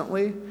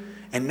constantly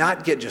and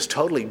not get just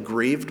totally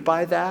grieved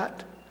by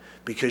that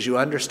because you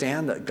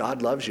understand that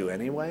God loves you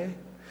anyway,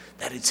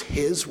 that it's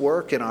His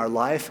work in our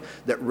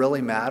life that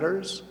really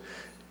matters.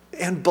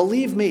 And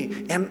believe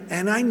me,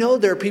 and I know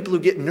there are people who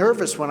get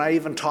nervous when I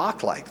even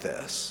talk like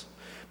this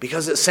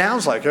because it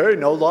sounds like, hey,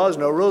 no laws,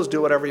 no rules, do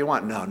whatever you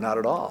want. No, not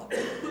at all.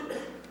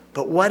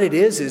 But what it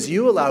is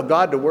you allow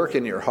God to work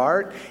in your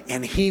heart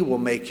and He will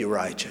make you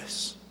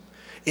righteous.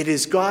 It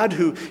is God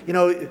who,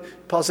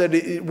 Paul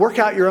said, work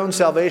out your own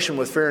salvation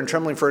with fear and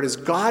trembling, for it is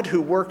God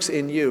who works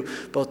in you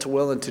both to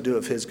will and to do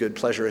of his good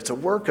pleasure. It's a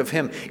work of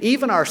him.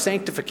 Even our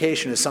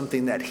sanctification is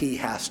something that he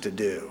has to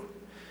do.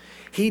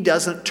 He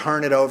doesn't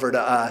turn it over to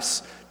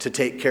us to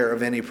take care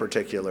of any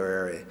particular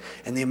area.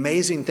 And the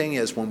amazing thing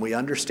is, when we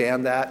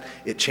understand that,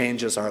 it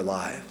changes our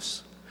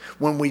lives.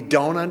 When we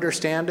don't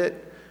understand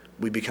it,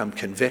 we become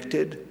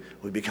convicted,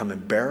 we become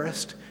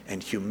embarrassed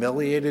and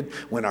humiliated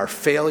when our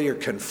failure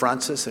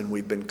confronts us and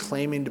we've been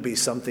claiming to be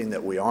something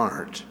that we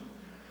aren't.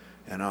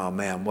 And oh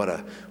man, what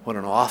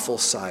an awful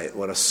sight,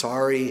 what a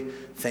sorry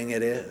thing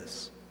it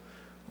is.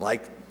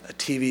 Like a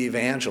TV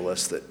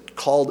evangelist that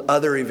called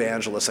other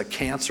evangelists a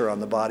cancer on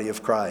the body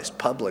of Christ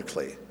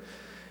publicly,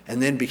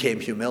 and then became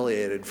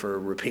humiliated for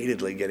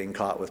repeatedly getting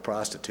caught with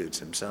prostitutes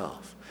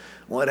himself.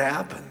 What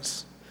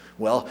happens?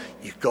 Well,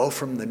 you go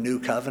from the new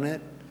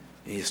covenant,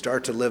 and you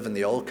start to live in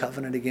the old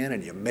covenant again,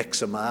 and you mix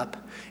them up,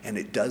 and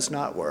it does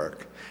not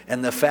work.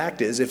 And the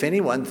fact is, if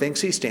anyone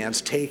thinks he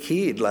stands, take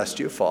heed lest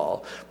you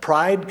fall.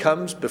 Pride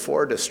comes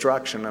before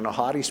destruction, and a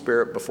haughty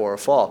spirit before a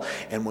fall.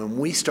 And when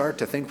we start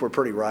to think we're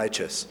pretty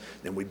righteous,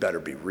 then we better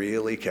be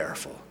really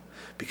careful,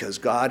 because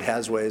God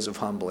has ways of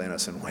humbling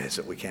us in ways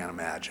that we can't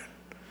imagine.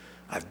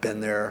 I've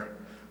been there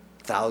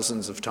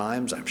thousands of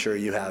times. I'm sure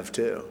you have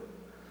too.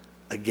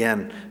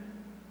 Again,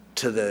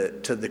 to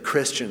the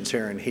Christians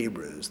here in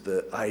Hebrews,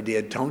 the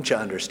idea, don't you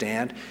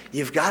understand?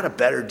 You've got a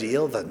better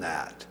deal than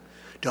that.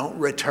 Don't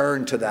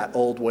return to that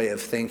old way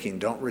of thinking.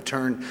 Don't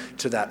return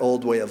to that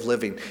old way of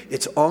living.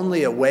 It's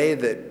only a way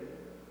that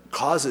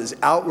causes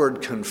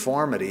outward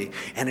conformity,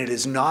 and it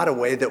is not a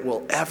way that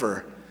will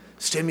ever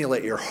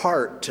stimulate your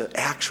heart to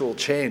actual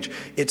change.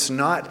 It's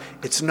not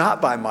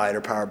by might or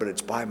power, but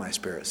it's by my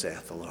Spirit,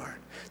 saith the Lord.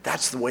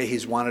 That's the way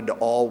he's wanted to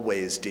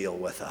always deal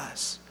with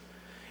us.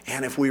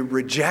 And if we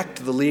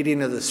reject the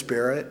leading of the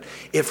Spirit,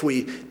 if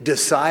we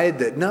decide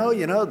that, no,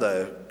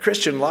 the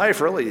Christian life,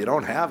 really,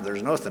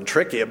 there's nothing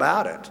tricky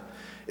about it.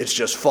 It's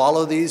just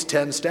follow these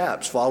 10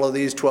 steps, follow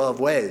these 12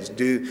 ways,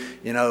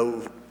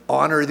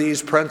 honor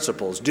these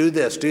principles, do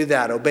this, do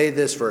that, obey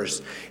this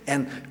verse.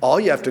 And all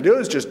you have to do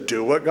is just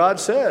do what God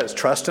says.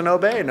 Trust and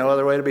obey. No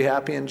other way to be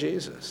happy in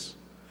Jesus.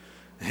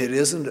 It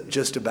isn't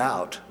just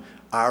about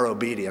our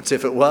obedience.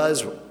 If it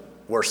was,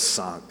 we're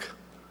sunk.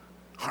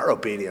 Our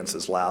obedience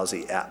is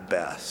lousy at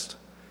best.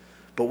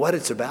 But what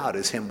it's about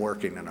is him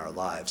working in our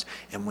lives.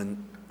 And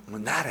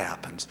when that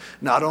happens,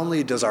 not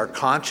only does our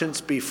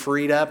conscience be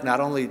freed up, not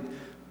only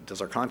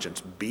is our conscience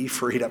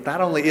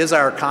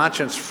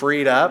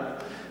freed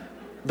up,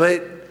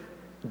 but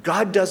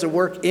God does a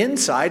work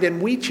inside,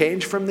 and we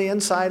change from the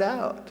inside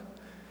out.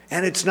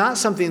 And it's not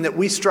something that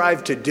we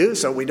strive to do,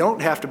 so we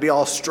don't have to be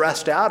all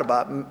stressed out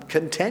about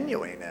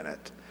continuing in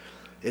it.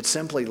 It's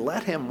simply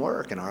let him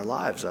work in our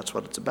lives. That's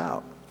what it's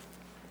about.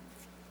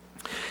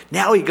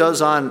 Now he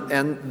goes on,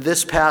 and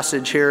this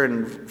passage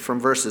here from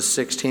verses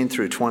 16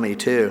 through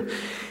 22,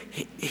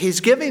 he's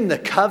giving the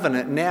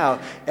covenant now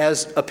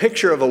as a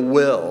picture of a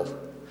will,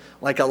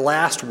 like a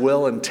last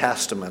will and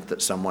testament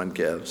that someone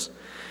gives.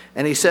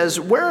 And he says,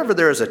 wherever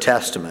there is a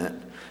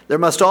testament, there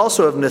must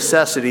also of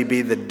necessity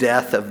be the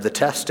death of the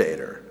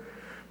testator.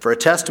 For a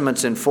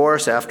testament's in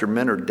force after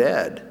men are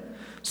dead,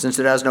 since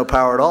it has no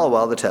power at all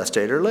while the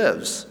testator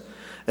lives.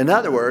 In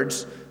other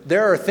words,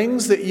 there are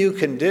things that you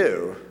can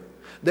do.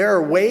 There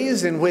are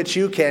ways in which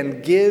you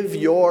can give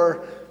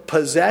your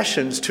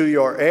possessions to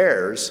your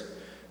heirs,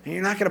 and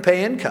you're not going to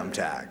pay income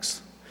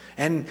tax.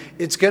 And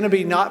it's going to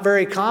be not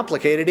very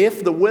complicated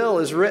if the will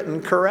is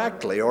written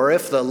correctly, or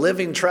if the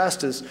living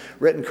trust is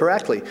written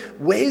correctly.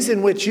 Ways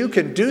in which you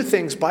can do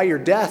things by your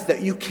death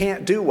that you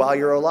can't do while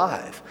you're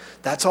alive.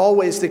 That's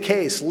always the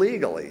case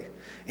legally.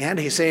 And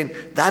he's saying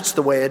that's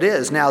the way it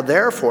is. Now,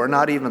 therefore,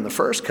 not even the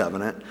first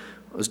covenant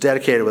was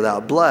dedicated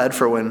without blood,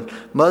 for when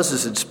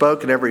Moses had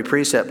spoken every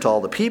precept to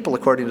all the people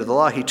according to the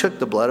law, he took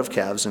the blood of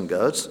calves and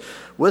goats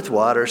with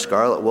water,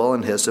 scarlet wool,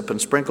 and hyssop, and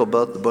sprinkled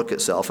both the book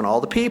itself and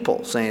all the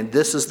people, saying,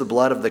 this is the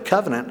blood of the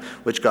covenant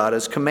which God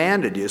has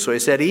commanded you. So he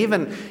said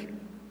even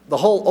the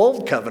whole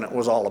old covenant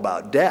was all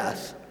about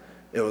death.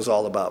 It was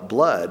all about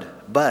blood.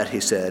 But, he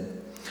said,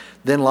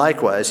 then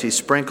likewise he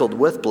sprinkled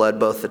with blood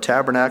both the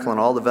tabernacle and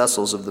all the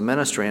vessels of the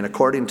ministry, and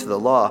according to the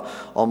law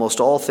almost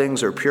all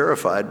things are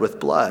purified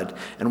with blood,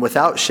 and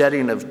without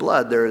shedding of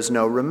blood there is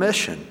no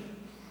remission.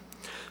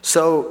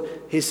 So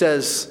he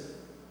says,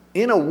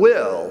 in a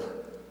will,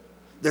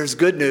 there's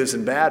good news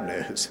and bad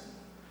news.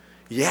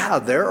 Yeah,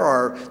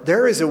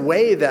 there is a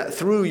way that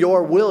through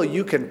your will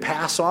you can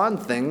pass on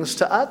things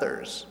to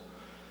others.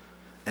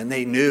 And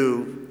they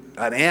knew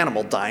an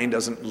animal dying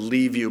doesn't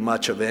leave you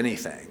much of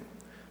anything.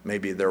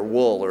 Maybe their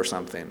wool or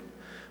something.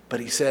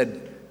 But he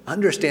said,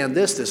 understand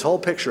this whole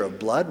picture of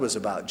blood was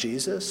about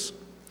Jesus.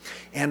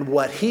 And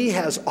what he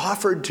has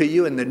offered to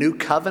you in the new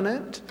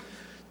covenant,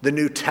 the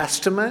New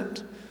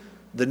Testament,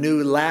 the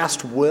new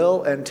last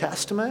will and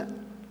testament,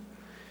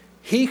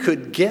 he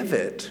could give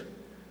it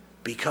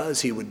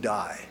because he would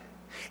die.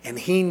 And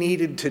he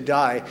needed to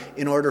die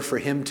in order for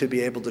him to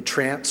be able to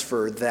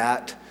transfer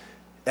that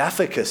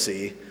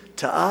efficacy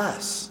to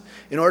us.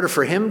 In order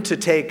for him to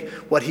take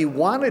what he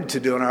wanted to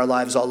do in our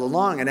lives all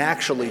along and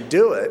actually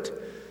do it,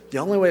 the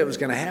only way it was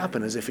going to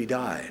happen is if he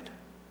died.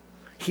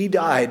 He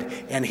died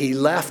and he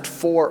left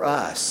for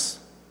us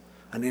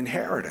an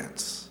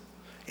inheritance.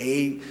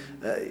 He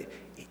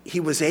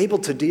was able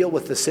to deal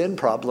with the sin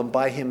problem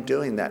by him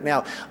doing that.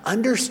 Now,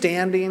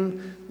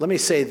 understanding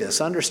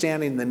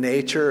the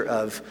nature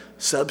of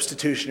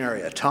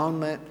substitutionary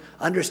atonement,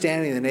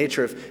 understanding the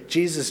nature of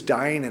Jesus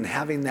dying and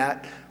having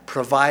that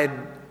provide,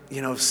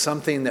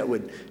 something that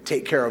would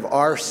take care of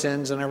our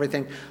sins and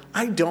everything,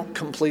 I don't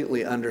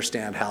completely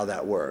understand how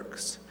that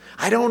works.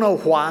 I don't know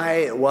why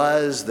it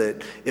was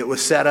that it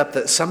was set up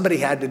that somebody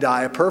had to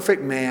die, a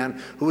perfect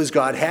man who was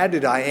God had to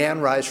die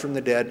and rise from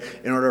the dead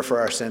in order for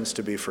our sins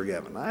to be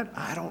forgiven.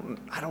 I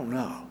don't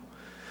know.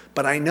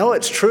 But I know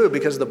it's true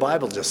because the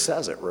Bible just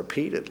says it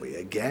repeatedly,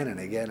 again and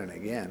again and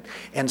again.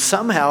 And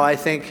somehow I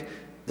think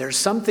there's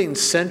something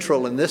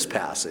central in this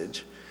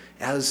passage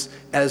as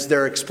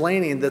they're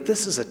explaining that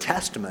this is a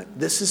testament.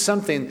 This is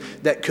something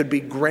that could be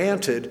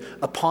granted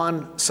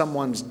upon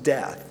someone's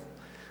death.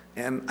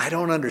 And I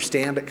don't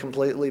understand it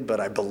completely, but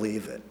I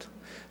believe it.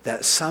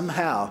 That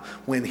somehow,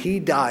 when he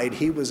died,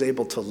 he was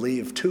able to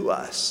leave to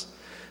us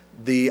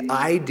the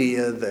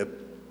idea,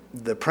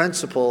 the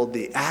principle,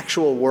 the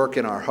actual work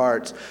in our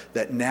hearts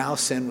that now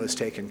sin was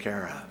taken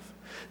care of.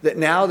 That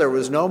now there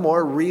was no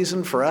more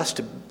reason for us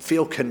to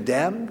feel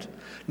condemned,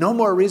 no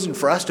more reason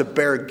for us to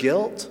bear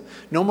guilt,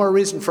 no more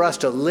reason for us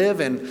to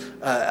live in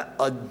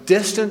a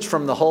distance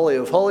from the Holy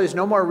of Holies,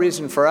 no more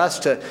reason for us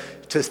to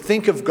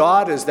think of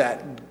God as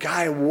that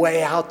guy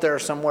way out there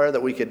somewhere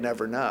that we could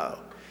never know.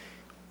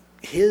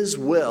 His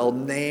will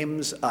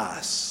names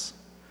us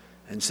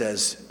and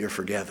says, you're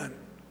forgiven.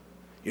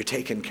 You're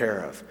taken care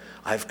of.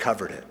 I've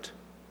covered it.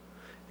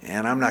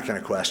 And I'm not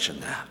going to question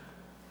that.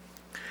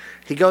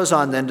 He goes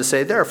on then to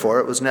say, therefore,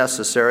 it was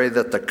necessary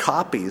that the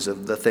copies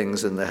of the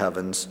things in the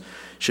heavens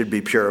should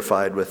be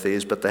purified with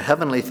these, but the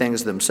heavenly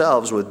things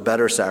themselves with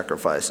better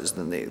sacrifices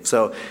than these.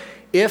 So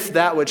if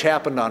that which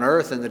happened on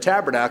earth in the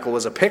tabernacle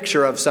was a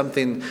picture of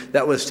something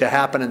that was to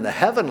happen in the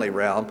heavenly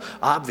realm,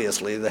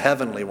 obviously the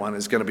heavenly one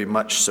is going to be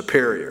much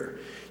superior.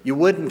 You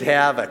wouldn't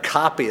have a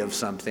copy of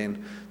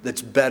something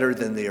that's better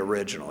than the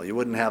original. You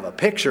wouldn't have a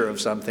picture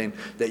of something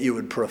that you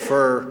would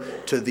prefer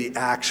to the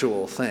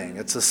actual thing.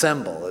 It's a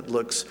symbol. It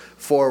looks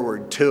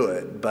forward to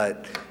it,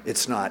 but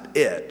it's not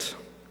it.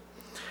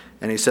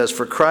 And he says,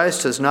 for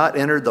Christ has not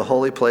entered the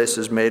holy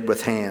places made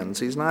with hands.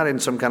 He's not in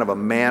some kind of a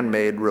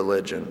man-made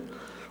religion,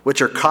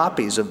 which are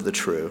copies of the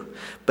true,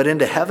 but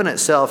into heaven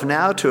itself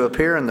now to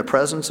appear in the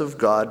presence of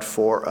God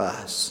for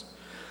us.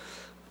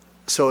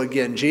 So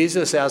again,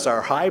 Jesus as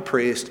our high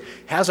priest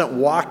hasn't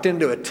walked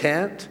into a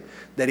tent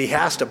that he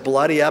has to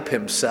bloody up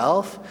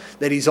himself,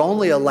 that he's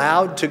only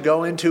allowed to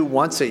go into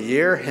once a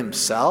year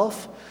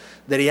himself,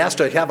 that he has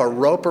to have a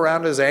rope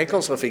around his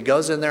ankle so if he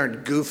goes in there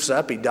and goofs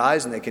up, he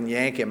dies and they can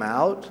yank him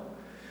out.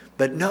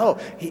 But no,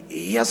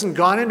 he hasn't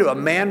gone into a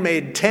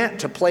man-made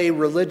tent to play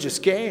religious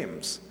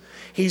games.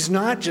 He's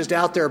not just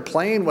out there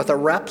playing with a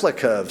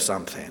replica of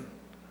something.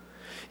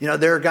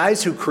 There are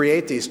guys who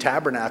create these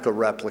tabernacle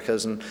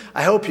replicas, and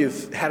I hope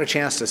you've had a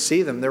chance to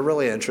see them. They're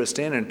really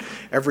interesting, and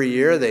every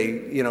year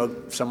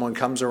someone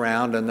comes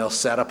around and they'll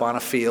set up on a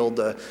field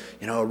a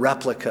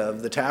replica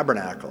of the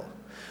tabernacle.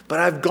 But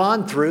I've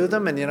gone through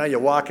them, and you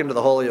walk into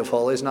the Holy of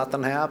Holies,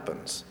 nothing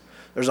happens.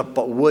 There's a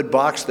wood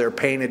box there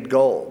painted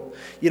gold.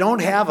 You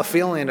don't have a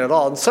feeling at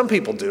all, and some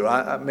people do.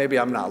 Maybe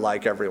I'm not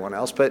like everyone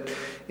else, but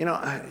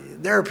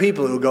there are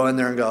people who go in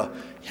there and go,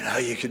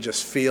 you could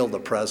just feel the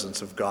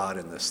presence of God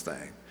in this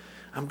thing.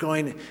 I'm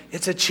going,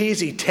 it's a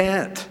cheesy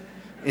tent,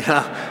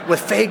 with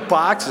fake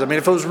boxes. I mean,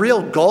 if it was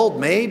real gold,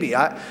 maybe.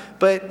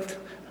 But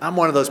I'm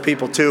one of those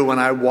people too. When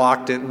I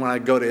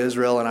go to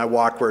Israel and I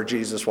walk where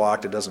Jesus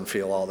walked, it doesn't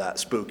feel all that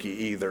spooky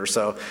either.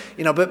 So,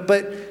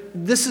 but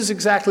this is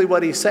exactly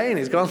what he's saying.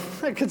 He's going,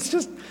 look,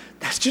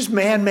 that's just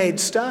man-made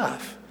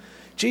stuff.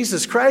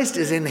 Jesus Christ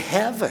is in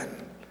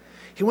heaven.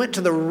 He went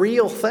to the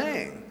real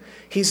thing.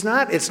 It's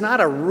not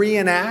a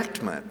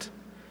reenactment.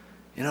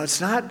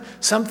 It's not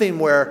something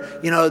where,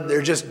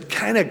 they're just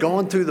kind of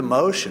going through the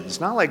motions.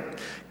 It's not like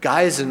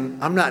guys,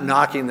 and I'm not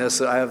knocking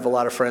this. I have a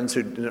lot of friends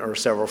or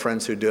several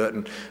friends who do it,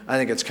 and I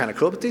think it's kind of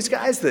cool. But these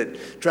guys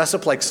that dress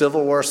up like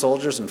Civil War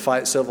soldiers and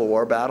fight Civil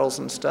War battles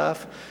and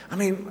stuff, I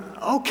mean,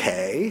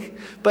 okay.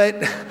 But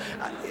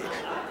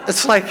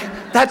it's like,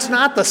 that's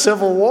not the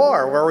Civil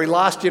War where we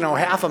lost,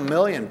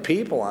 500,000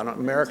 people on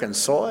American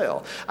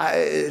soil.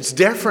 It's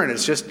different.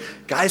 It's just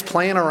guys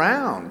playing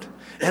around.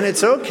 And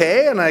it's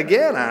okay, and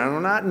again,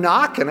 I'm not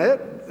knocking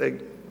it.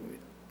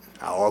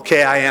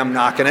 Okay, I am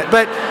knocking it,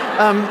 but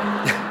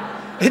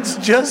it's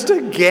just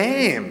a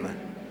game.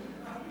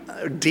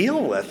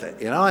 Deal with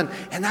it,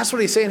 and that's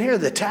what he's saying here.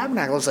 The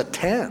tabernacle is a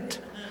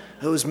tent.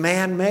 It was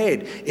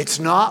man-made. It's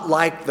not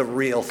like the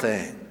real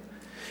thing.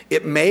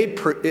 It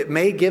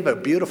may give a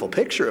beautiful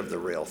picture of the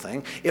real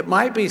thing. It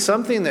might be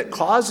something that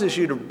causes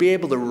you to be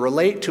able to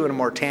relate to in a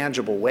more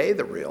tangible way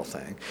the real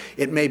thing.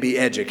 It may be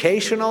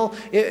educational.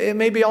 It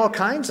may be all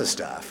kinds of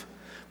stuff.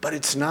 but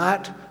it's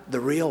not the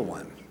real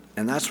one.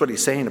 And that's what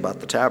he's saying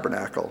about the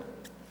tabernacle.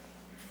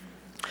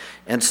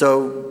 And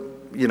so,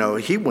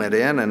 he went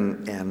in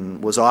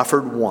and was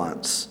offered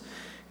once.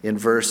 In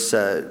verse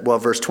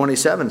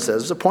 27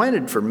 says, "It's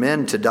appointed for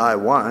men to die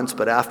once,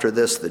 but after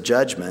this the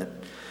judgment.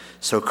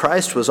 So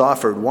Christ was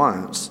offered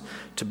once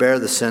to bear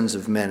the sins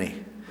of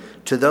many.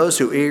 To those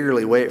who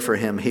eagerly wait for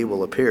him, he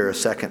will appear a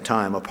second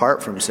time,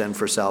 apart from sin,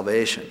 for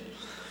salvation."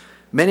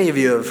 Many of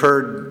you have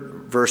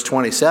heard verse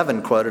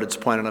 27 quoted, "It's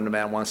appointed unto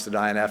man once to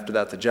die, and after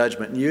that the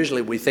judgment." And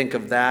usually we think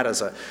of that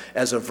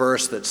as a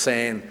verse that's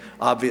saying,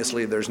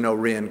 obviously, there's no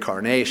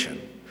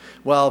reincarnation.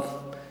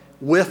 Well,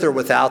 with or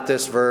without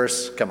this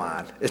verse, come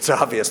on, it's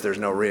obvious there's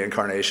no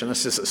reincarnation.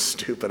 This is a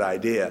stupid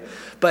idea.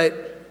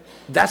 But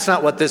that's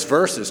not what this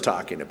verse is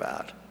talking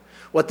about.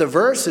 What the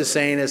verse is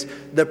saying is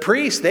the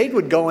priests, they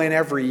would go in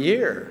every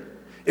year.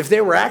 If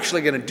they were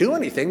actually going to do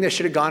anything, they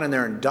should have gone in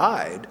there and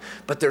died.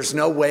 But there's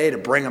no way to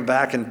bring them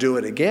back and do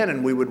it again,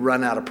 and we would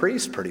run out of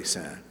priests pretty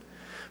soon.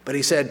 But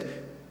he said,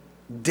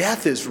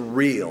 death is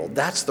real.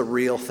 That's the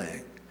real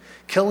thing.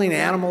 Killing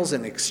animals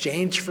in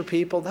exchange for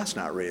people, that's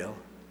not real.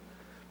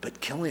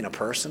 But killing a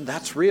person,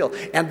 that's real.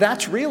 And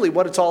that's really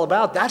what it's all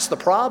about. That's the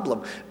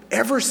problem.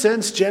 Ever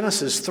since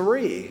Genesis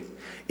 3,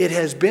 it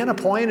has been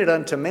appointed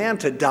unto man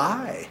to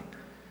die.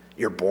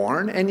 You're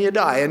born and you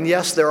die. And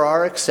yes, there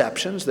are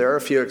exceptions. There are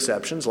a few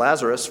exceptions.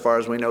 Lazarus, as far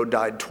as we know,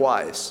 died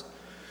twice.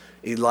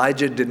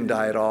 Elijah didn't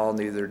die at all,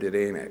 neither did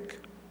Enoch.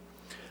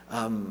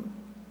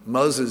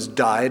 Moses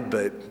died,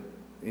 but,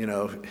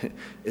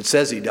 it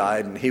says he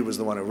died, and he was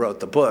the one who wrote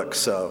the book,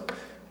 so...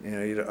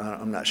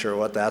 I'm not sure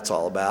what that's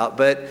all about.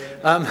 But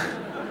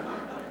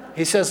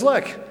he says,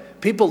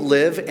 look, people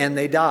live and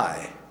they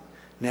die.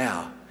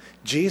 Now,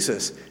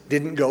 Jesus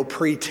didn't go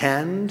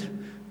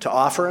pretend to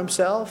offer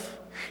himself.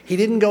 He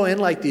didn't go in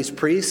like these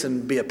priests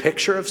and be a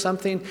picture of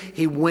something.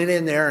 He went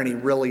in there and he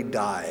really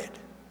died.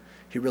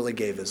 He really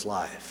gave his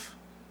life.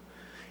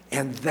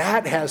 And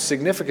that has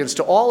significance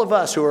to all of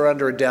us who are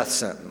under a death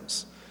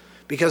sentence.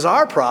 Because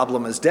our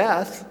problem is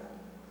death.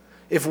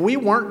 If we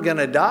weren't going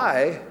to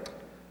die,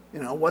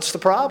 what's the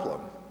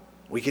problem?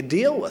 We could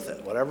deal with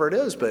it, whatever it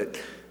is. But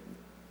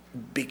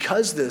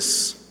because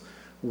this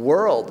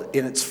world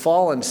in its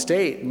fallen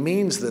state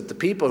means that the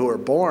people who are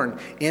born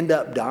end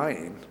up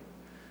dying,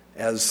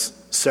 as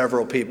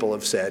several people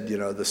have said,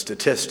 the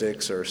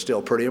statistics are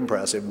still pretty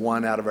impressive.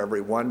 1 out of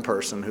every 1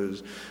 person who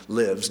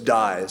lives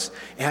dies.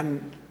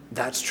 And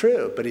that's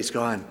true. But he's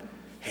gone,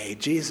 hey,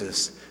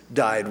 Jesus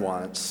died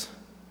once,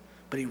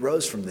 but he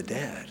rose from the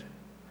dead.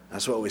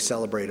 That's what we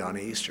celebrate on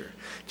Easter.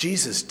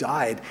 Jesus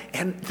died,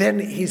 and then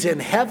he's in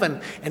heaven,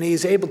 and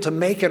he's able to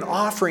make an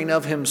offering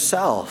of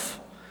himself.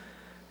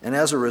 And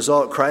as a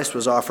result, Christ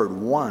was offered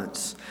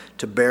once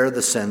to bear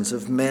the sins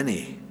of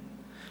many.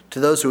 To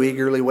those who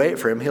eagerly wait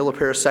for him, he'll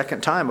appear a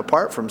second time,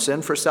 apart from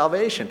sin, for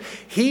salvation.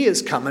 He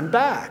is coming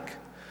back.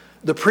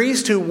 The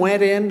priest who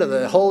went into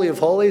the Holy of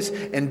Holies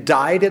and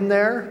died in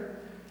there,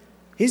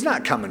 he's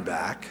not coming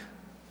back.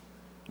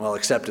 Well,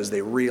 except as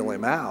they reel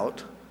him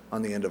out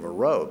on the end of a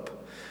rope.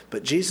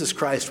 But Jesus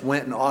Christ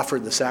went and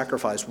offered the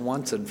sacrifice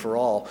once and for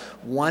all,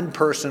 one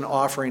person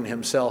offering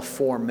himself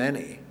for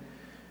many.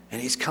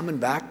 And he's coming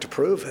back to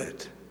prove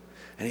it.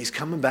 And he's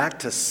coming back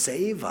to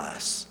save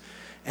us.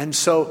 And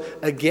so,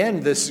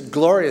 again, this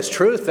glorious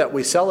truth that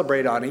we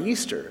celebrate on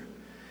Easter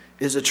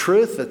is a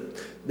truth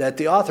that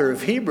the author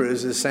of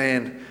Hebrews is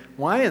saying,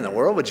 why in the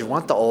world would you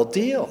want the old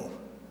deal?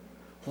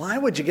 Why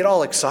would you get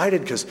all excited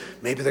because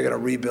maybe they're going to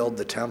rebuild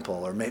the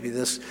temple, or maybe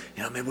this,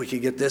 maybe we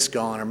could get this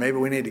going, or maybe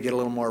we need to get a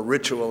little more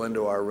ritual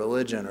into our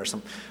religion or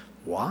something.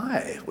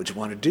 Why would you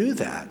want to do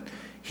that?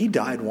 He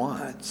died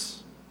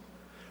once.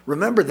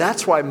 Remember,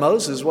 that's why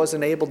Moses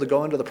wasn't able to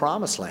go into the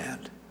promised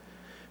land,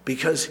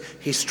 because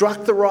he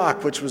struck the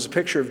rock, which was a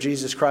picture of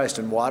Jesus Christ,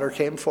 and water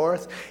came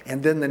forth.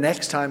 And then the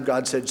next time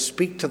God said,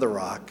 speak to the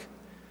rock,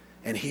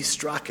 and he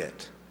struck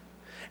it.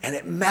 And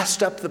it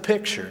messed up the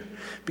picture,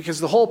 because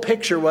the whole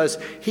picture was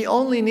he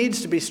only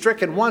needs to be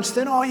stricken once,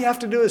 then all you have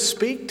to do is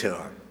speak to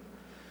him.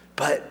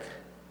 But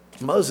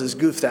Moses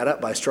goofed that up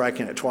by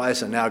striking it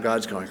twice, and now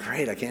God's going,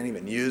 great, I can't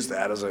even use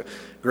that as a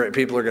great.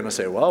 People are going to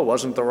say, well,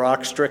 wasn't the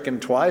rock stricken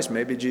twice?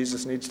 Maybe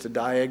Jesus needs to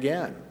die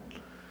again.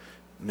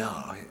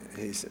 No,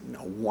 he said,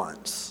 no,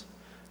 once.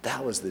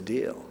 That was the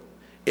deal.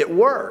 It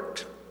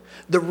worked.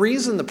 The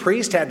reason the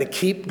priest had to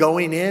keep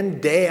going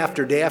in day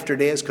after day after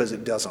day is because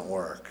it doesn't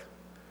work.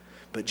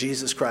 But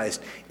Jesus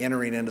Christ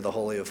entering into the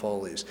Holy of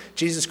Holies,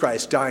 Jesus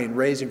Christ dying,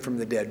 raising from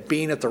the dead,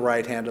 being at the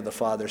right hand of the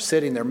Father,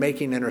 sitting there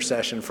making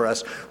intercession for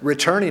us,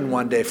 returning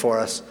one day for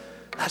us,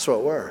 that's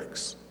what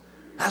works.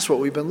 That's what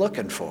we've been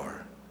looking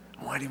for.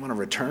 Why do you want to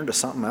return to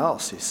something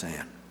else, he's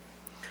saying.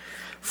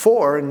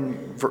 For,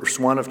 in verse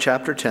 1 of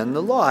chapter 10,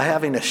 the law,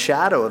 having a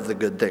shadow of the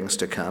good things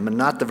to come, and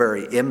not the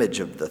very image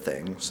of the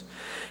things,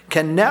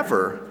 can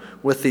never,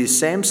 with these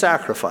same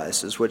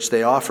sacrifices which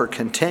they offer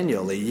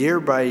continually, year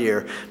by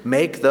year,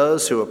 make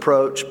those who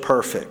approach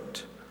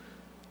perfect.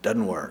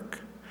 Doesn't work.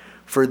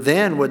 For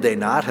then would they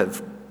not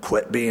have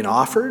quit being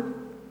offered?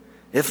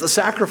 If the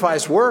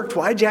sacrifice worked,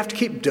 why'd you have to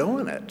keep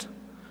doing it?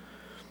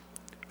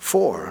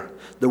 4,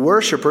 the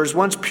worshipers,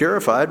 once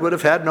purified, would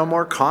have had no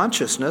more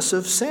consciousness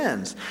of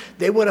sins.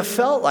 They would have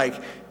felt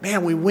like,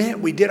 man,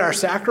 we did our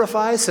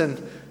sacrifice,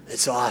 and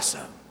it's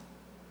awesome.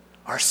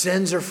 Our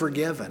sins are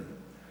forgiven.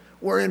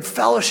 We're in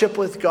fellowship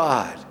with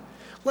God.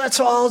 Let's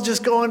all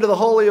just go into the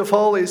Holy of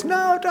Holies.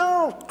 No,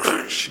 don't.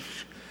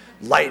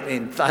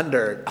 Lightning,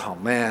 thunder. Oh,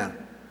 man,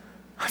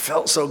 I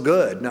felt so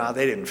good. No,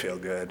 they didn't feel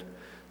good.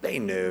 They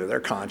knew. Their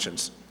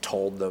conscience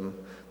told them.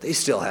 They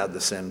still had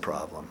the sin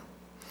problem.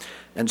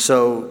 And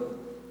so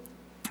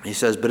he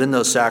says, but in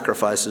those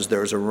sacrifices,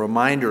 there's a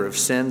reminder of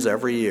sins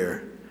every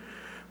year.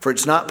 For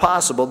it's not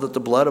possible that the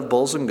blood of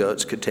bulls and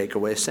goats could take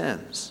away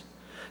sins.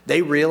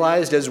 They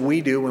realized, as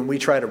we do when we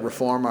try to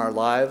reform our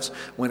lives,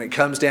 when it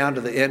comes down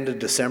to the end of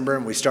December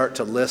and we start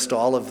to list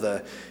all of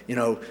the,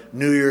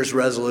 New Year's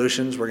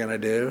resolutions we're going to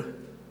do.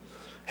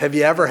 Have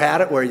you ever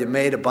had it where you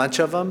made a bunch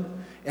of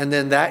them, and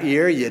then that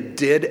year you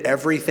did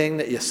everything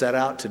that you set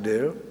out to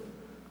do?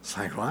 It's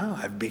like, wow,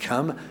 I've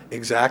become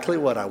exactly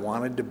what I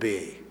wanted to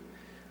be.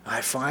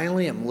 I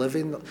finally am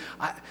living.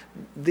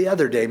 The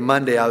other day,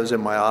 Monday, I was in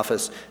my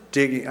office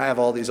digging. I have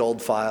all these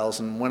old files,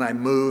 and when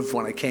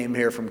I came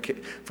here from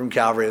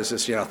Calvary, I was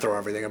just throw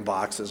everything in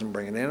boxes and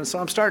bring it in. And so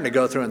I'm starting to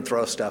go through and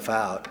throw stuff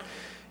out.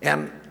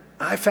 And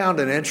I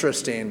found an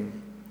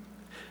interesting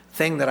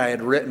thing that I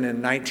had written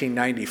in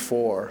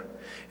 1994.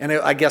 And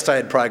I guess I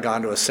had probably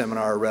gone to a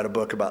seminar or read a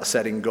book about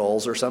setting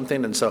goals or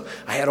something. And so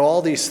I had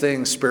all these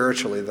things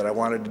spiritually that I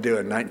wanted to do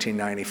in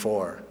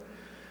 1994.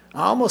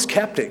 I almost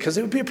kept it because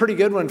it would be a pretty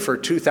good one for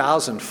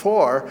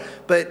 2004.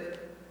 But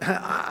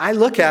I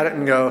look at it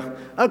and go,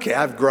 okay,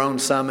 I've grown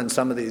some in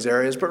some of these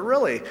areas. But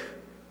really,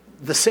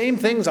 the same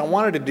things I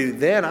wanted to do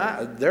then,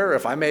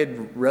 if I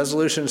made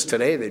resolutions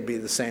today, they'd be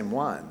the same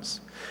ones.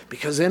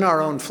 Because in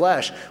our own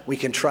flesh, we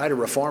can try to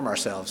reform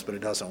ourselves, but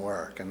it doesn't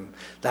work. And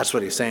that's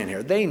what he's saying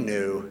here. They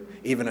knew,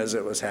 even as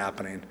it was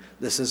happening,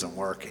 this isn't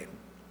working.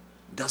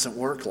 It doesn't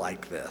work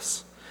like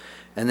this.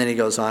 And then he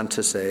goes on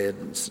to say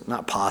it's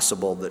not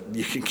possible that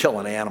you can kill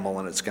an animal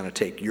and it's going to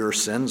take your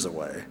sins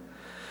away.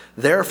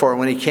 Therefore,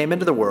 when he came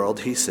into the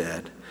world, he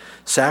said,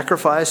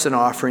 sacrifice and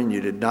offering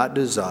you did not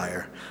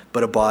desire,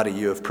 but a body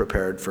you have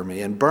prepared for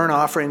me. And burnt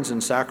offerings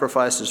and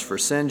sacrifices for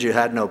sins you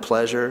had no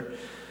pleasure.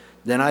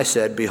 Then I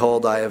said,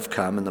 behold, I have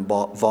come, in the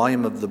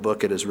volume of the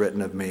book it is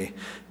written of me,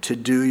 to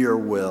do your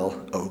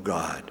will, O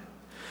God.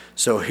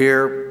 So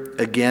here,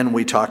 again,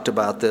 we talked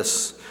about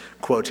this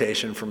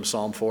quotation from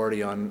Psalm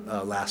 40 on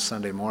last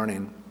Sunday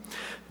morning.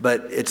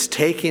 But it's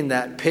taking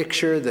that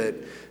picture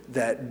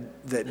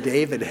that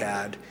David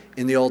had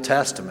in the Old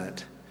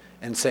Testament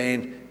and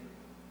saying,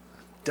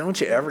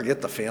 don't you ever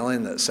get the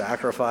feeling that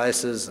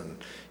sacrifices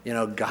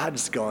and,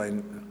 God's going,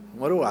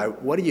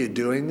 what are you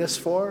doing this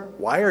for?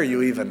 Why are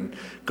you even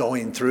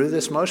going through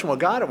this motion? Well,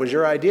 God, it was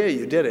your idea.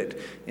 You did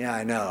it. Yeah,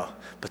 I know.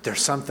 But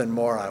there's something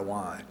more I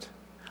want.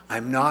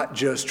 I'm not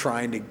just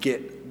trying to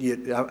get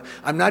you.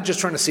 I'm not just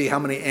trying to see how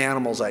many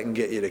animals I can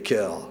get you to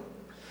kill.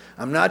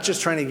 I'm not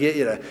just trying to get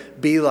you to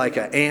be like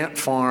an ant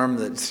farm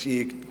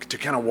to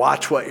kind of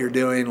watch what you're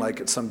doing like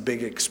it's some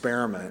big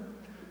experiment.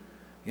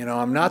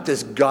 I'm not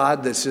this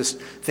God that's just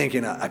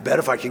thinking, I bet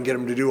if I can get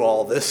him to do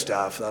all this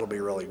stuff, that'll be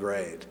really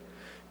great.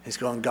 He's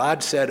going,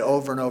 God said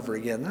over and over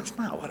again, that's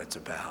not what it's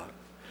about.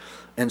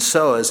 And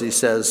so, as he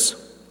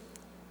says,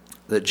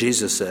 that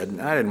Jesus said,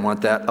 I didn't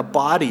want that. A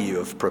body you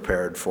have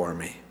prepared for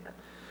me.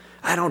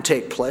 I don't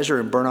take pleasure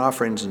in burnt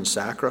offerings and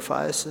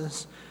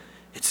sacrifices.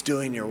 It's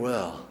doing your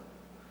will.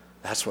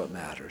 That's what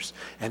matters.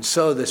 And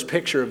so this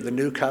picture of the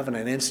new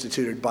covenant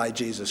instituted by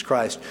Jesus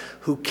Christ,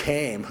 who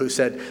came, who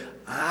said,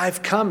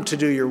 I've come to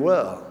do your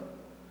will.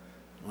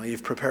 Well,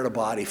 you've prepared a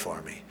body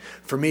for me.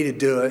 For me to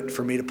do it,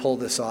 for me to pull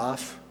this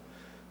off,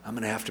 I'm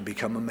going to have to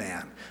become a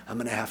man. I'm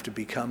going to have to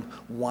become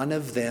one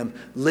of them,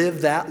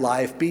 live that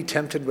life, be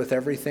tempted with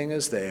everything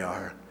as they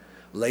are,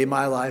 lay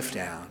my life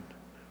down,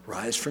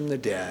 rise from the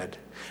dead,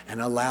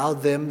 and allow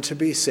them to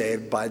be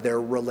saved by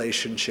their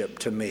relationship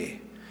to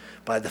me,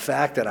 by the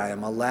fact that I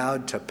am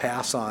allowed to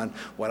pass on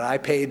what I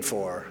paid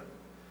for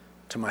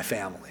to my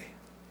family,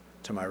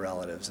 to my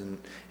relatives.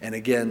 And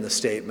again, the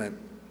statement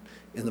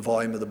in the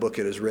volume of the book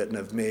it is written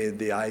of me,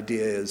 the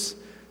idea is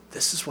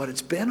this is what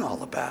it's been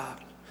all about.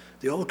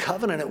 The old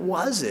covenant, it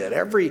was it.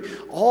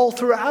 All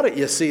throughout it,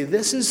 you see,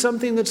 this is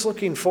something that's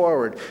looking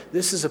forward.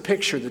 This is a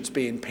picture that's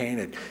being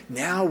painted.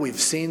 Now we've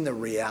seen the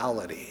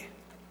reality.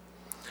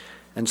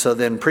 And so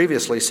then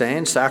previously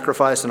saying,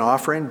 sacrifice and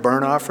offering,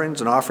 burnt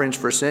offerings and offerings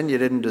for sin you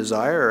didn't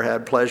desire or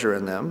had pleasure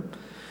in them.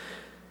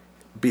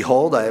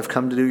 Behold, I have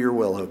come to do your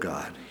will, O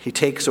God. He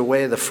takes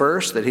away the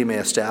first that he may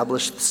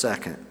establish the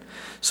second.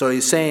 So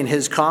he's saying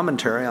his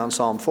commentary on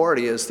Psalm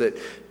 40 is that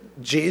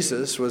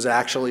Jesus was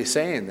actually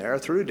saying there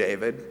through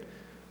David,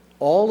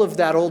 all of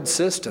that old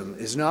system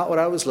is not what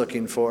I was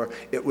looking for.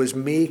 It was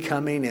me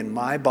coming in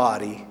my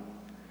body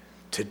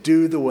to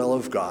do the will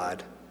of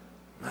God.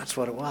 That's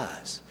what it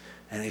was.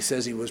 And he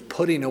says he was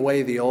putting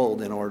away the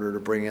old in order to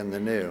bring in the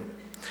new.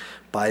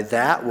 By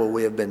that will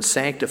we have been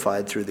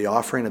sanctified through the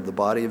offering of the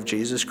body of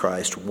Jesus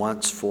Christ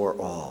once for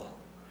all.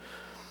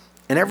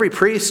 And every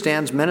priest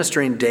stands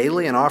ministering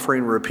daily and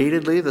offering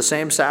repeatedly the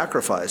same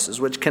sacrifices,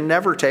 which can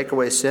never take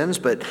away sins.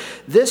 But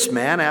this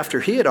man, after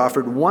he had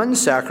offered one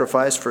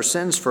sacrifice for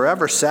sins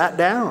forever, sat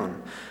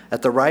down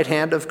at the right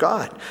hand of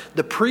God.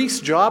 The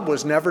priest's job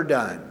was never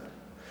done.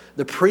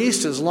 The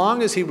priest, as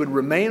long as he would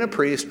remain a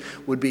priest,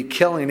 would be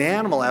killing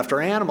animal after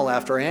animal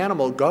after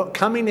animal,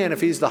 coming in, if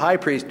he's the high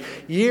priest,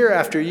 year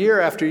after year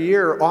after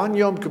year on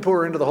Yom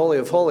Kippur into the Holy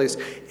of Holies.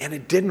 And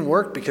it didn't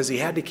work because he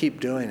had to keep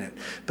doing it.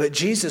 But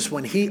Jesus,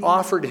 when he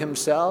offered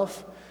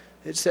himself,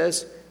 it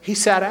says he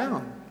sat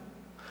down.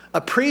 A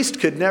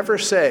priest could never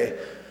say,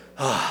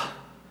 "Oh,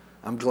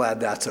 I'm glad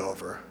that's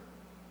over.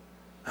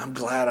 I'm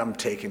glad I'm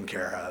taken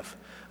care of.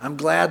 I'm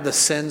glad the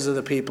sins of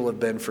the people have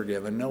been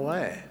forgiven." No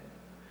way.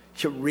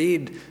 You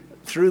read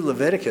through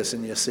Leviticus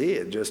and you see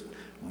it, just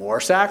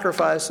more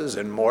sacrifices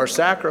and more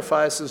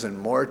sacrifices and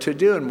more to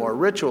do and more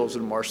rituals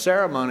and more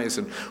ceremonies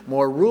and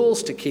more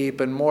rules to keep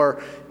and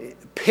more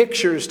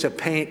pictures to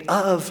paint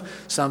of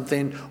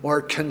something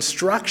or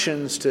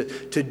constructions to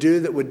do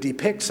that would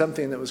depict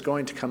something that was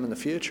going to come in the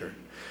future.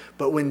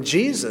 But when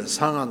Jesus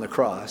hung on the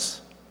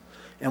cross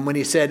and when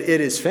he said, "It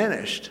is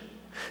finished,"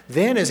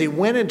 then as he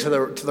went into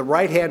the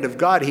right hand of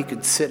God, he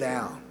could sit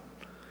down.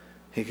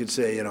 He could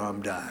say,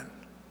 "I'm done."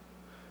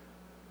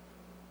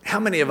 How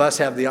many of us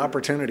have the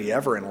opportunity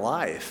ever in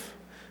life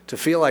to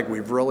feel like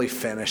we've really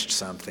finished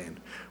something?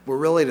 We're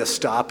really at a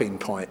stopping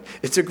point.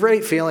 It's a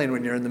great feeling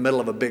when you're in the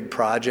middle of a big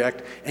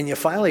project and you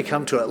finally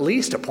come to at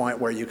least a point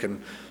where you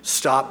can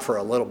stop for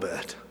a little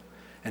bit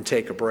and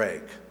take a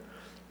break.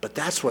 But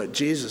that's what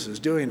Jesus is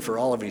doing for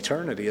all of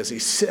eternity as he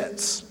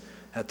sits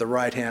at the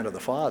right hand of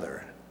the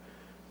Father,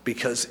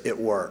 because it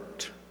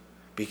worked.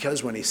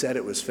 Because when he said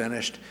it was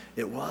finished,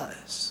 it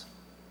was.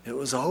 It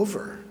was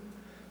over.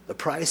 The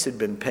price had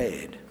been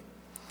paid.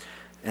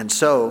 And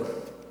so,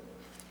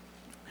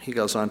 he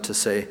goes on to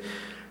say,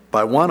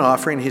 by one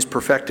offering he's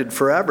perfected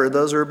forever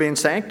those who are being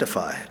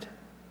sanctified.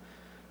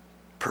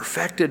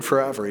 Perfected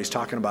forever. He's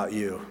talking about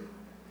you.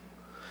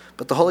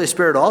 But the Holy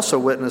Spirit also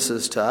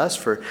witnesses to us,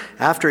 for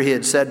after he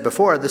had said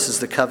before, "This is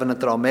the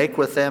covenant that I'll make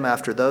with them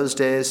after those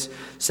days,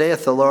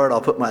 saith the Lord, I'll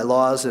put my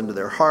laws into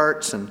their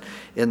hearts, and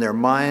in their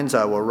minds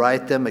I will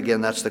write them." Again,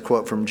 that's the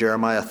quote from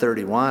Jeremiah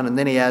 31. And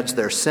then he adds,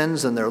 "Their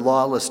sins and their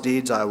lawless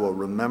deeds I will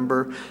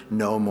remember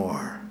no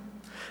more.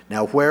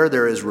 Now where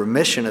there is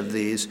remission of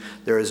these,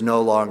 there is no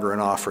longer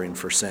an offering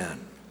for sin."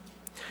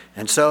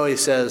 And so he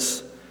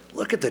says,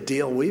 look at the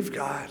deal we've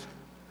got.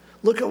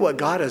 Look at what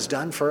God has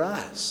done for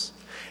us.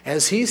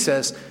 As he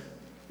says,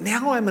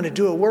 now I'm going to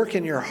do a work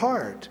in your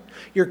heart.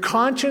 Your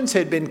conscience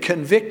had been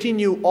convicting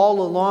you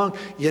all along.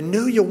 You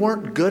knew you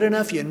weren't good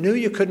enough. You knew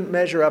you couldn't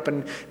measure up.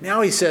 And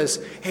now he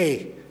says,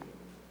 hey,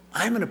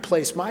 I'm going to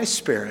place my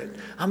spirit.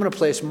 I'm going to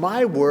place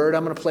my word.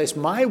 I'm going to place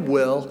my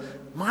will,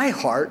 my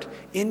heart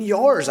in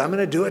yours. I'm going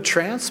to do a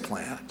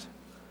transplant.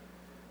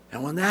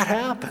 And when that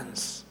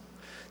happens,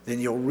 then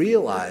you'll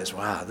realize,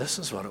 wow, this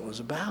is what it was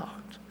about.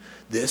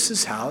 This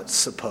is how it's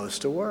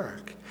supposed to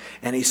work.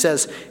 And he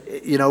says,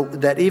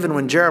 that even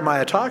when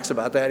Jeremiah talks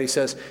about that, he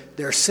says,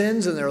 their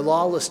sins and their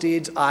lawless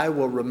deeds I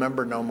will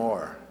remember no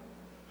more.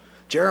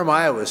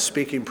 Jeremiah was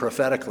speaking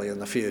prophetically in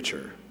the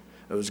future.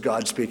 It was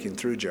God speaking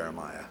through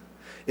Jeremiah.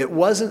 It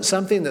wasn't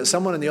something that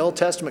someone in the Old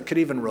Testament could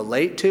even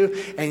relate to,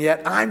 and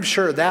yet I'm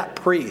sure that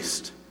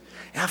priest,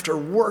 after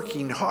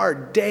working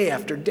hard day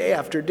after day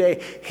after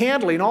day,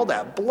 handling all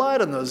that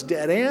blood and those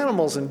dead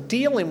animals and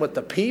dealing with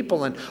the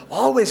people and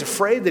always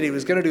afraid that he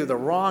was going to do the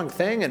wrong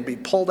thing and be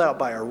pulled out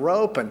by a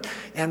rope,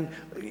 and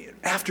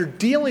after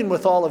dealing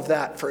with all of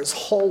that for his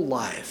whole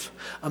life,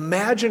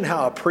 imagine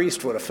how a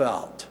priest would have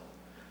felt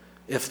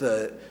if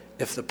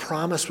the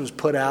promise was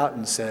put out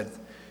and said,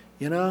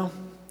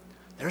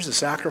 there's a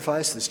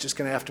sacrifice that's just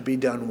going to have to be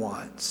done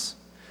once.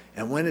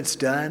 And when it's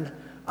done,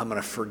 I'm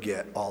going to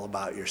forget all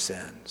about your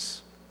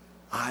sins.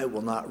 I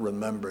will not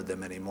remember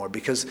them anymore.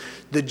 Because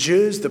the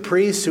Jews, the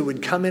priests who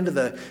would come into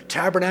the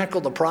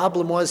tabernacle, the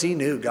problem was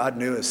God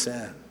knew his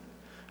sin.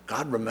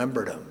 God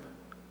remembered him.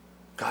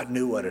 God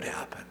knew what had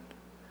happened.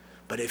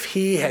 But if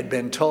he had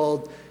been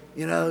told,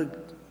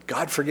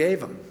 God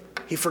forgave him.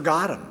 He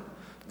forgot them.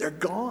 They're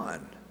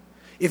gone.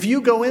 If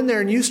you go in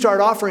there and you start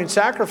offering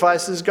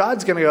sacrifices,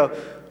 God's going to go,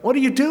 what are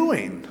you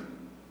doing?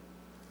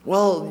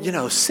 Well,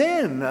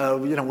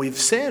 sin. We've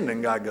sinned.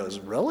 And God goes,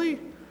 really?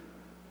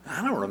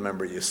 I don't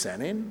remember you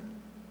sinning.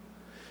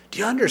 Do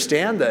you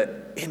understand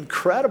the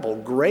incredible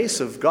grace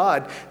of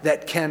God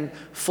that can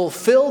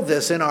fulfill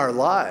this in our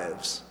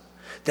lives?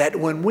 That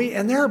when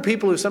and there are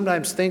people who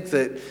sometimes think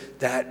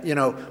that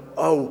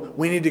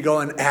we need to go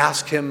and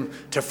ask him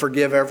to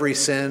forgive every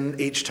sin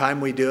each time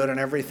we do it and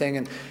everything.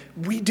 And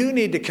we do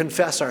need to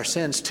confess our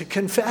sins. To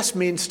confess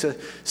means to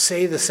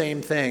say the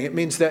same thing. It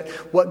means that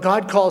what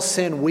God calls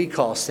sin, we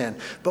call sin.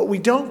 But we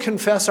don't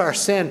confess our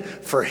sin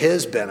for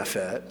his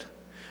benefit.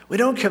 We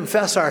don't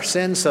confess our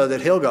sin so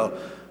that he'll go,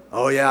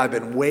 oh yeah, I've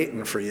been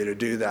waiting for you to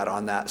do that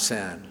on that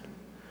sin.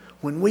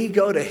 When we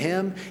go to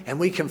him and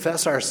we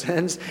confess our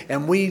sins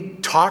and we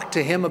talk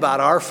to him about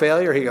our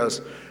failure, he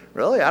goes,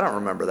 really? I don't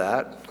remember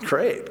that.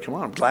 Great. Come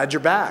on. I'm glad you're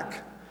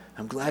back.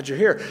 I'm glad you're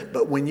here.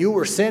 But when you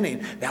were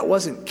sinning, that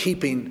wasn't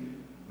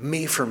keeping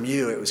me from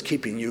you. It was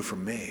keeping you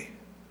from me.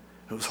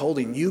 It was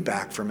holding you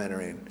back from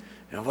entering.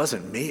 And it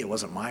wasn't me. It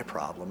wasn't my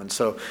problem. And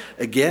so,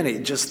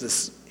 again, just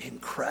this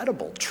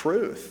incredible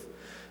truth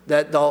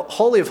that the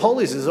Holy of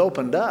Holies is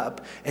opened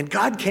up and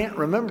God can't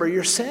remember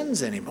your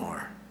sins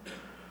anymore.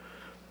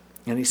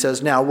 And he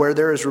says, now where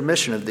there is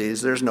remission of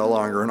these, there's no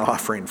longer an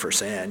offering for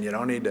sin.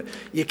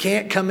 You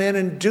can't come in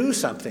and do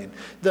something.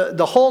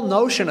 The whole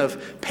notion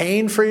of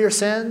paying for your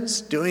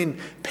sins, doing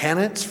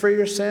penance for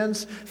your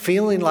sins,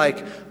 feeling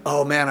like,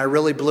 oh man, I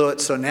really blew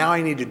it, so now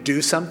I need to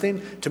do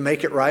something to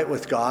make it right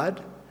with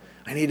God.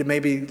 I need to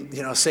maybe,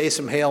 say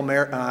some Hail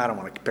Mary. I don't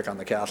want to pick on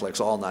the Catholics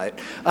all night.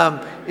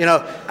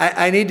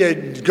 I need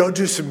to go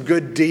do some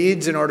good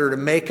deeds in order to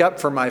make up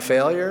for my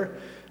failure.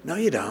 No,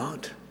 you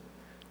don't.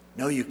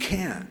 No, you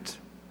can't.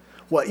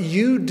 What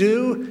you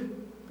do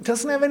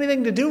doesn't have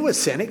anything to do with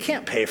sin. It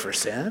can't pay for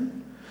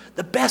sin.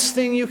 The best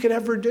thing you could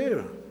ever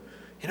do.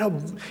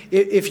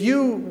 If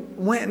you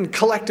went and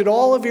collected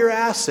all of your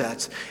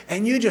assets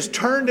and you just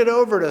turned it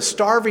over to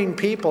starving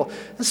people,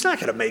 that's not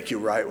going to make you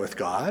right with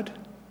God.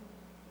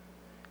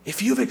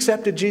 If you've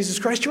accepted Jesus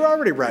Christ, you're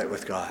already right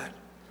with God.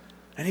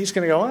 And he's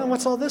going to go,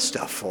 what's all this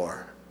stuff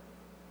for?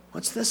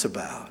 What's this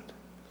about?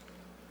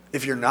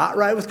 If you're not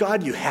right with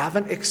God, you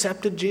haven't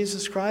accepted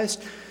Jesus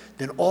Christ,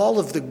 then all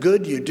of the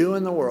good you do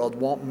in the world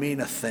won't mean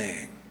a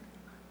thing.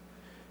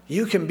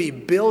 You can be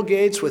Bill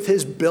Gates with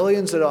his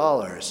billions of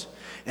dollars,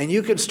 and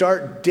you can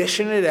start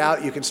dishing it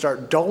out. You can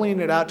start doling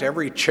it out to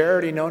every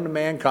charity known to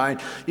mankind.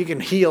 You can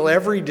heal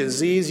every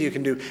disease. You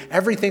can do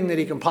everything that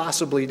he can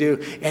possibly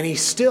do. And he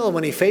still,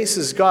 when he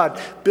faces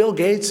God, Bill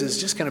Gates is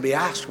just going to be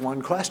asked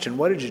one question: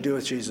 what did you do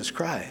with Jesus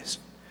Christ?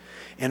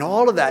 And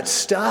all of that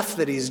stuff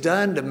that he's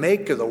done to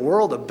make the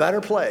world a better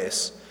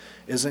place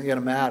isn't going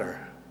to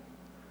matter.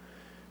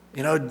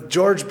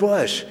 George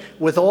Bush,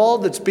 with all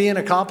that's being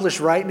accomplished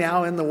right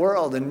now in the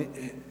world,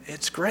 and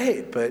it's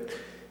great, but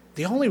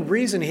the only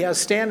reason he has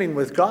standing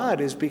with God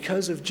is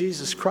because of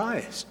Jesus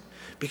Christ,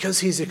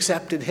 because he's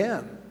accepted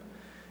him.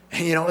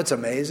 And what's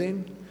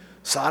amazing?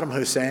 Saddam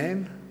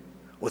Hussein,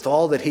 with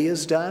all that he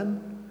has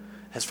done,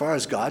 as far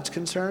as God's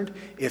concerned,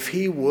 if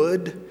he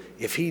will,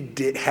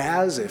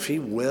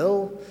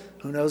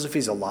 who knows if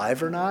he's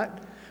alive or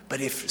not, but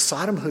if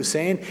Saddam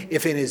Hussein,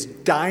 if in his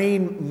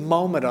dying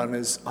moment on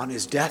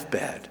his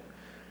deathbed,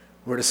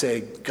 were to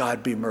say,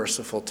 God be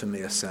merciful to me,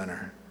 a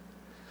sinner,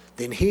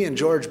 then he and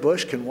George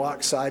Bush can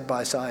walk side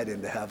by side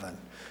into heaven.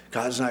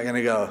 God's not going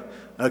to go,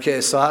 okay,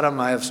 Saddam,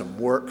 I have some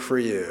work for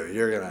you.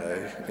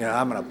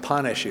 I'm going to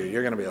punish you.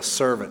 You're going to be a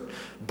servant.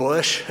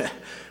 Bush,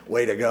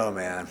 way to go,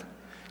 man.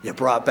 You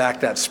brought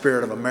back that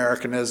spirit of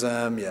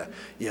Americanism.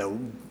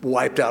 You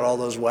wiped out all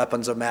those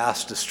weapons of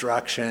mass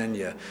destruction.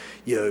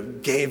 You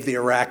gave the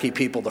Iraqi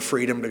people the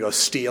freedom to go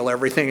steal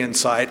everything in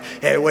sight.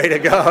 Hey, way to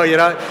go,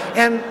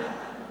 And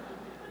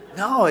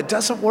no, it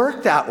doesn't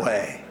work that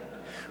way.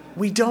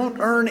 We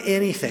don't earn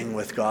anything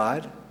with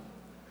God.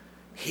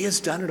 He has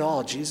done it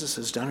all. Jesus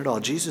has done it all.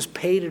 Jesus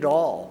paid it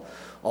all.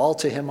 All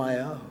to him I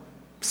owe.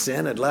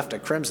 Sin had left a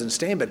crimson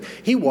stain, but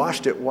he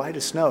washed it white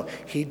as snow.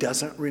 He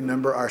doesn't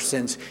remember our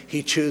sins.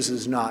 He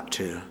chooses not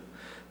to.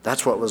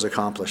 That's what was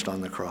accomplished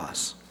on the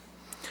cross.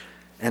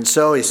 And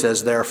so he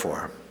says,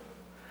 therefore,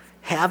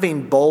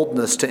 having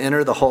boldness to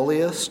enter the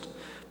holiest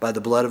by the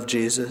blood of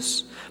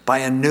Jesus, by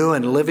a new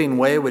and living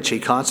way which he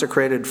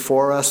consecrated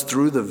for us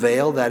through the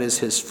veil that is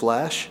his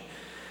flesh,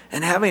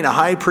 and having a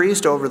high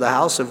priest over the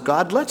house of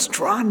God, let's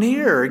draw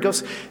near. He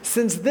goes,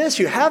 since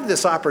you have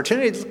this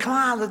opportunity, come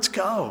on, let's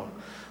go.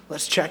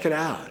 Let's check it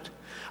out.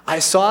 I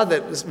saw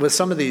that with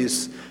some of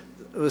these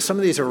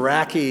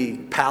Iraqi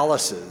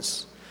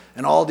palaces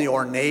and all the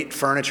ornate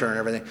furniture and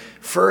everything.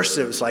 First,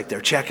 it was like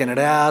they're checking it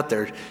out.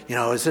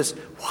 Is this,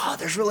 wow,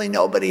 there's really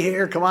nobody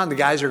here. Come on, the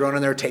guys are going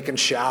in there taking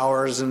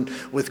showers and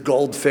with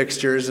gold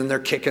fixtures, and they're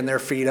kicking their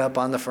feet up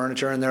on the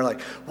furniture, and they're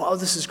like, wow,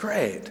 this is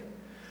great.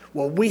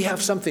 Well, we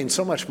have something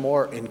so much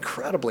more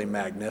incredibly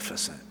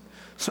magnificent,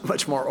 so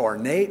much more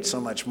ornate, so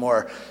much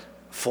more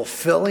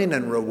fulfilling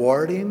and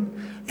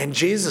rewarding. And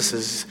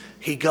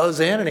he goes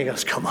in and he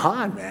goes, come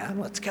on, man,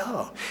 let's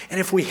go. And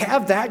if we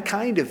have that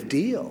kind of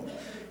deal,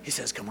 he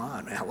says, come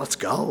on, man, let's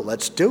go.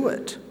 Let's do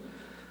it.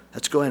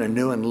 Let's go in a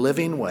new and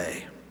living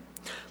way.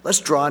 Let's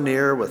draw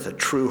near with a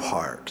true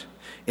heart,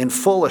 in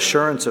full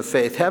assurance of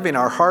faith, having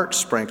our hearts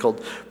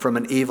sprinkled from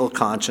an evil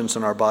conscience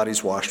and our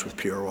bodies washed with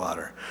pure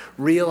water.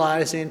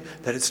 Realizing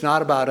that it's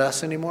not about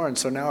us anymore, and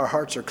so now our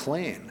hearts are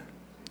clean.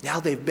 Now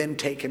they've been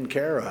taken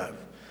care of.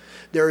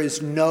 There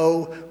is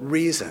no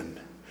reason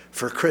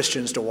for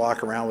Christians to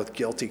walk around with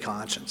guilty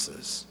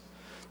consciences.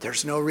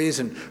 There's no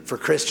reason for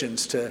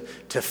Christians to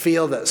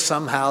feel that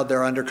somehow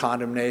they're under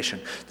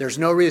condemnation. There's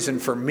no reason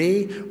for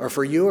me or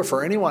for you or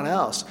for anyone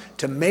else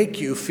to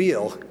make you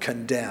feel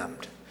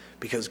condemned,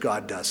 because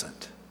God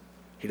doesn't.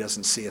 He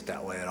doesn't see it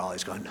that way at all.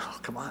 He's going, no,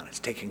 come on, it's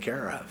taken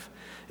care of.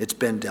 It's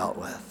been dealt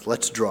with.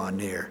 Let's draw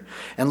near.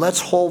 And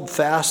let's hold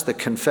fast the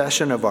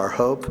confession of our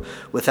hope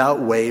without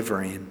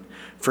wavering.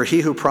 For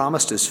he who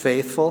promised is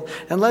faithful.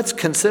 And let's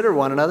consider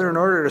one another in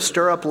order to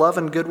stir up love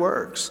and good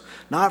works,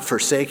 not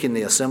forsaking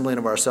the assembling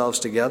of ourselves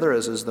together,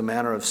 as is the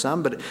manner of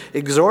some, but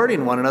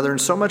exhorting one another,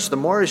 and so much the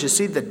more as you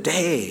see the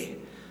day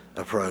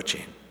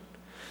approaching.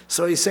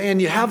 So he's saying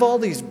you have all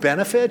these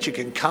benefits. You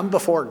can come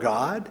before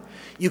God.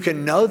 You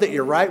can know that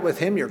you're right with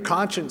him. Your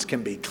conscience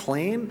can be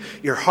clean.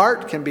 Your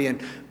heart can be in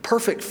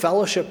perfect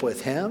fellowship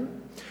with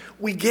him.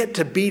 We get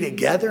to be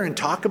together and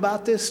talk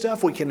about this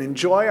stuff. We can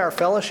enjoy our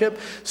fellowship.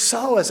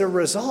 So as a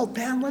result,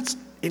 man, let's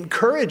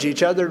encourage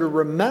each other to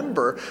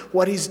remember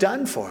what he's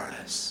done for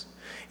us.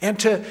 And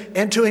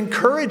to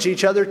encourage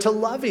each other to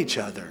love each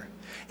other.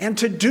 And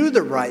to do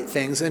the right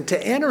things and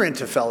to enter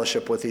into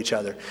fellowship with each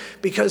other.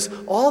 Because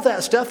all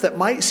that stuff that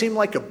might seem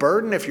like a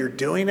burden if you're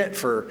doing it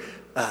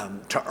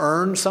to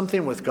earn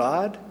something with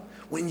God,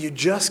 when you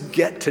just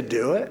get to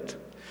do it,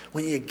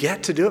 when you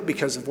get to do it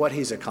because of what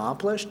he's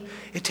accomplished,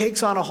 it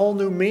takes on a whole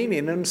new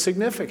meaning and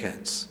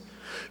significance.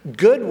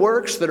 Good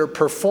works that are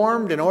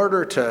performed in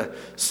order to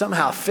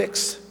somehow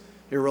fix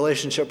your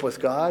relationship with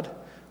God,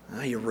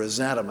 you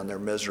resent them and they're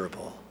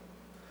miserable.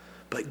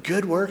 But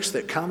good works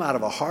that come out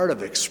of a heart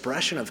of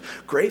expression of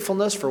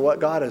gratefulness for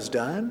what God has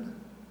done,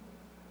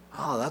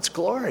 oh, that's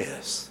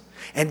glorious.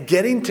 And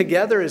getting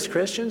together as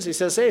Christians, he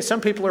says, hey,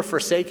 some people are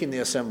forsaking the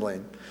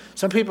assembling.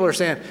 Some people are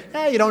saying,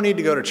 you don't need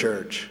to go to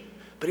church.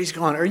 But he's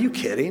going, are you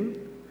kidding?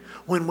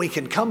 When we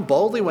can come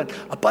boldly, when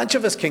a bunch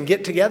of us can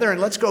get together and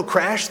let's go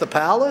crash the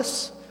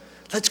palace.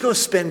 Let's go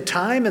spend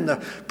time in the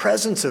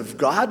presence of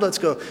God. Let's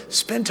go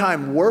spend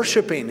time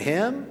worshiping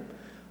him.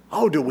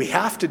 Oh, do we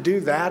have to do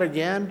that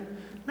again?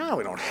 No,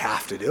 we don't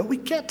have to do it. We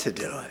get to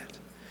do it.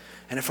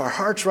 And if our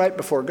heart's right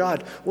before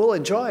God, we'll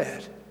enjoy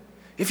it.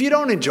 If you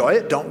don't enjoy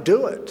it, don't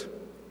do it.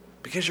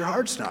 Because your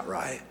heart's not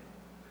right.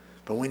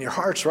 But when your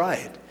heart's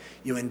right,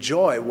 you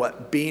enjoy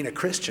what being a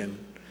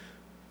Christian,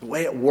 the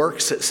way it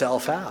works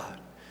itself out.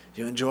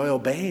 You enjoy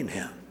obeying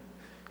him.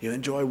 You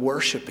enjoy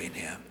worshiping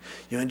him.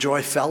 You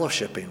enjoy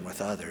fellowshipping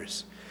with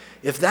others.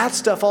 If that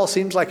stuff all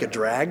seems like a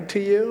drag to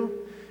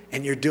you,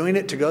 and you're doing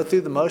it to go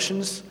through the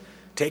motions,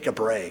 take a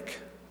break.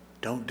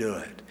 Don't do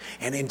it.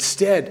 And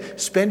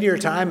instead, spend your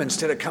time,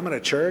 instead of coming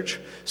to church,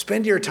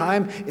 spend your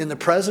time in the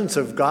presence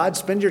of God.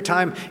 Spend your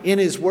time in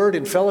his word,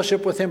 in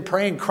fellowship with him,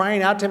 praying,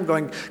 crying out to him,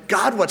 going,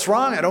 God, what's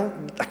wrong?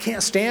 I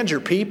can't stand your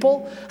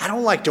people. I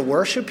don't like to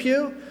worship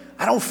you.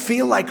 I don't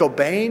feel like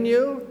obeying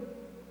you.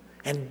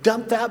 And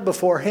dump that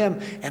before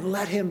him and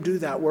let him do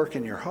that work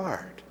in your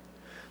heart.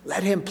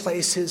 Let him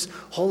place his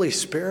Holy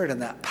Spirit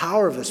and that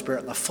power of the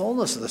Spirit and the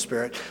fullness of the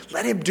Spirit.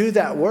 Let him do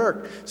that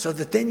work so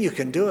that then you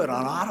can do it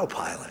on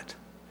autopilot.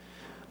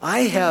 I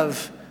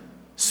have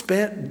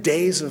spent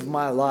days of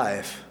my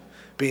life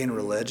being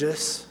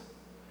religious,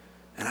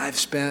 and I've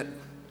spent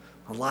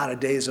a lot of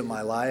days of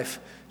my life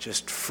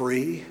just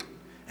free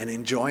and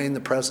enjoying the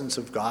presence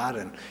of God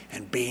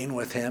and being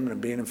with him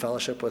and being in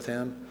fellowship with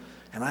him.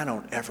 And I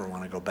don't ever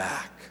want to go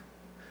back.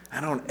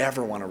 I don't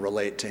ever want to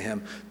relate to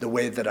him the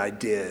way that I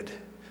did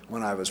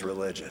when I was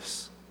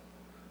religious.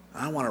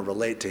 I want to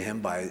relate to him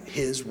by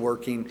his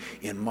working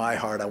in my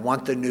heart. I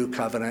want the new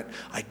covenant.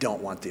 I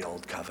don't want the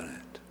old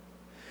covenant.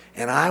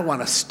 And I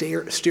want to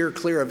steer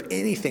clear of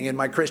anything in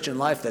my Christian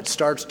life that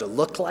starts to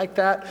look like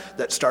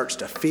that starts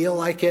to feel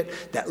like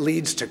it, that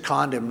leads to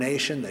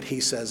condemnation that he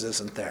says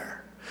isn't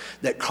there,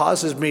 that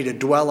causes me to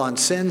dwell on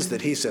sins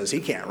that he says he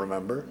can't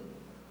remember.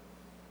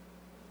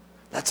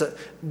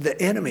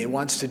 The enemy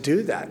wants to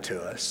do that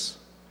to us,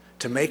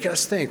 to make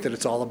us think that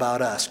it's all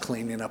about us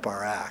cleaning up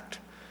our act.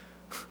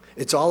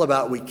 It's all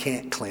about we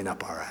can't clean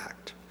up our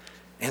act.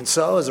 And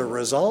so as a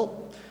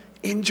result,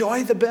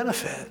 enjoy the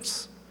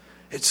benefits.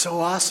 It's so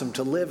awesome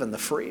to live in the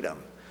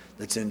freedom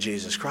that's in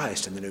Jesus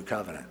Christ in the new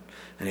covenant.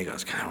 And he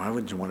goes, God, why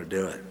wouldn't you want to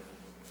do it?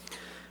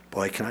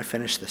 Boy, can I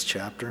finish this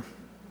chapter?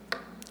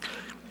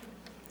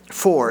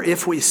 For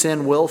if we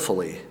sin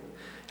willfully,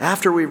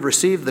 after we've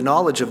received the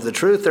knowledge of the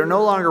truth, there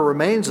no longer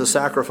remains a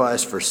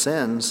sacrifice for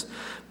sins,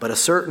 but a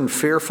certain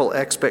fearful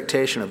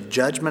expectation of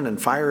judgment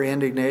and fiery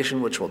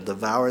indignation which will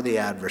devour the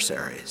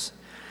adversaries.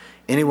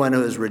 Anyone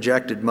who has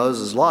rejected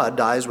Moses' law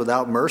dies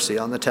without mercy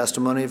on the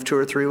testimony of 2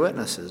 or 3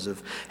 witnesses.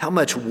 Of how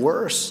much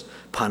worse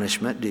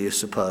punishment, do you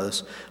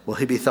suppose, will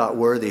he be thought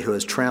worthy who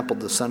has trampled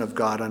the Son of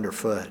God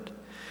underfoot,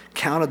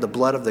 counted the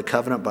blood of the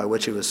covenant by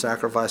which he was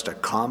sacrificed a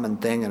common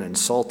thing, and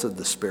insulted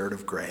the Spirit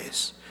of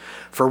grace?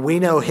 For we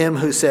know him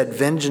who said,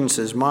 vengeance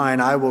is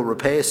mine, I will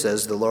repay,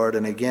 says the Lord.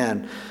 And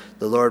again,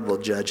 the Lord will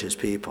judge his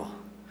people.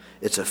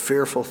 It's a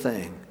fearful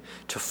thing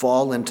to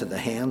fall into the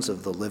hands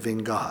of the living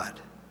God.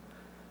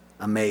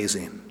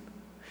 Amazing.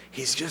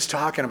 He's just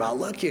talking about,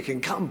 look, you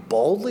can come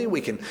boldly.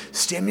 We can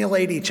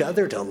stimulate each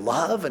other to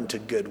love and to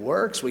good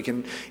works. We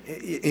can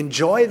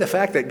enjoy the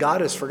fact that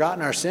God has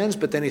forgotten our sins.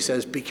 But then he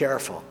says, be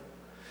careful.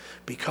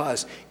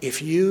 Because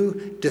if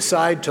you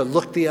decide to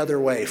look the other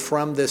way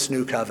from this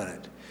new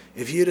covenant,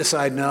 If you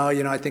decide, no,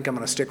 I think I'm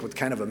going to stick with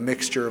kind of a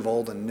mixture of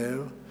old and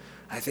new.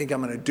 I think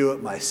I'm going to do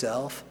it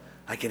myself.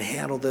 I can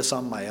handle this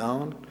on my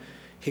own.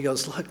 He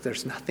goes, look,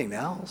 there's nothing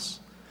else.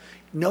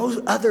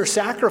 No other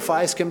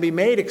sacrifice can be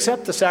made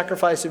except the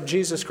sacrifice of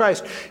Jesus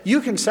Christ.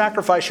 You can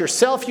sacrifice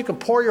yourself. You can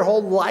pour your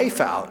whole life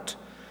out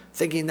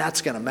thinking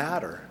that's going to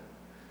matter.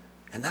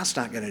 And that's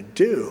not going to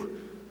do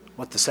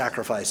what the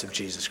sacrifice of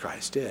Jesus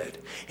Christ did.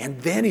 And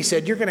then he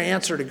said, you're going to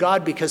answer to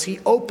God because he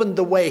opened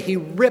the way. He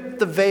ripped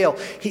the veil.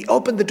 He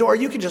opened the door.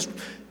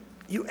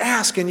 You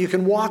ask and you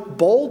can walk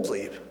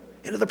boldly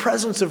into the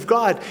presence of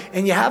God.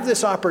 And you have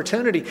this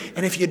opportunity.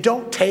 And if you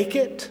don't take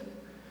it,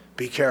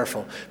 be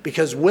careful.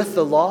 Because with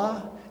the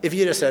law, if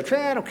you just said,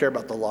 I don't care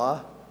about the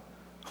law,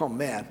 oh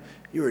man,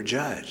 you were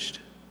judged.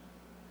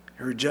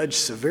 You were judged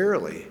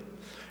severely.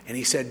 And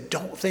he said,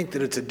 don't think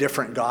that it's a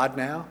different God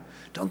now.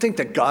 Don't think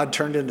that God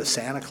turned into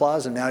Santa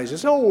Claus and now he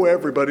says, oh,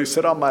 everybody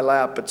sit on my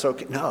lap, it's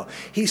okay. No,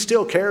 he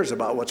still cares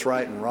about what's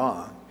right and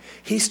wrong.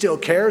 He still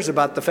cares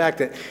about the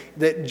fact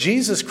that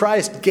Jesus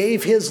Christ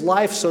gave his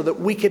life so that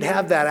we could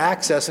have that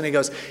access. And he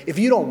goes, if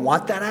you don't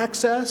want that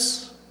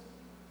access,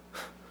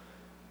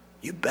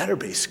 you better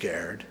be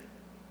scared.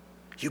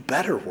 You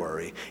better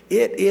worry.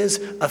 It is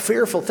a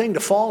fearful thing to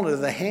fall into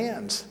the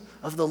hands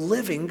of the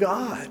living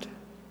God.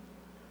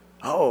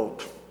 Oh,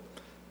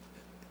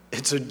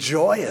 it's a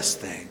joyous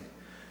thing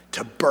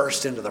to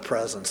burst into the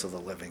presence of the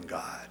living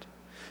God,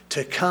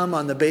 to come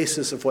on the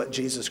basis of what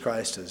Jesus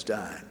Christ has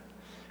done,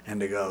 and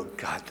to go,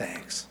 God,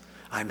 thanks.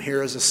 I'm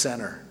here as a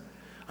sinner.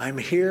 I'm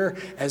here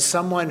as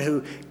someone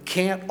who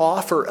can't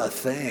offer a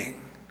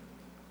thing.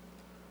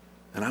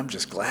 And I'm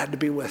just glad to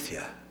be with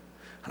you.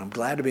 And I'm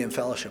glad to be in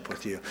fellowship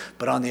with you.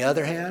 But on the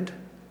other hand,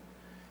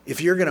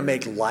 if you're going to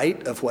make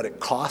light of what it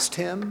cost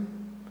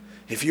him,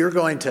 if you're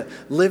going to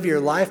live your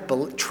life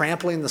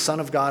trampling the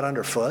Son of God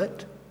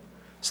underfoot,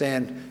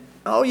 saying,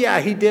 oh yeah,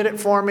 he did it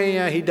for me,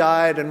 he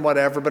died and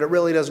whatever, but it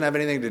really doesn't have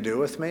anything to do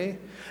with me,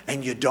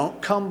 and you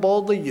don't come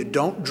boldly, you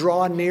don't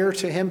draw near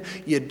to him,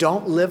 you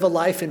don't live a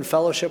life in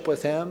fellowship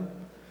with him,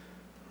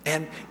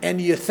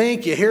 and you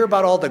hear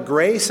about all the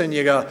grace and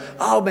you go,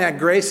 oh man,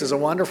 grace is a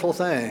wonderful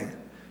thing.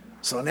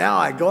 So now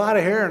I go out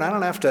of here and I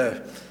don't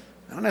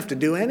have to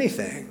do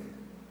anything.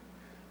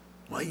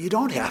 Well, you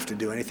don't have to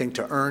do anything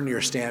to earn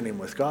your standing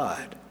with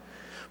God.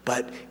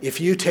 But if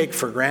you take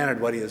for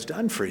granted what he has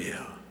done for you,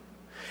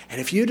 and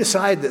if you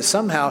decide that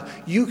somehow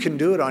you can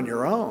do it on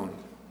your own,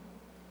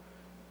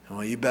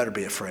 well, you better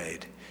be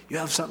afraid. You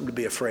have something to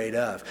be afraid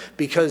of.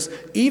 Because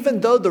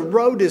even though the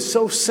road is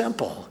so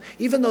simple,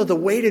 even though the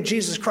way to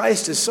Jesus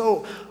Christ is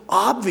so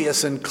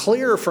obvious and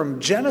clear from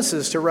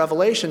Genesis to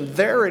Revelation,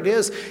 there it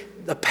is,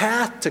 the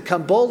path to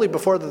come boldly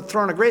before the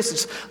throne of grace.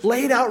 It's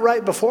laid out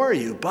right before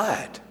you,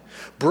 but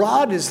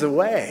broad is the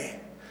way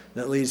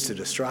that leads to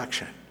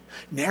destruction.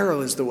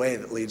 Narrow is the way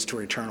that leads to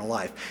eternal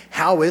life.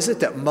 How is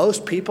it that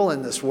most people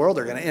in this world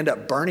are going to end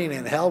up burning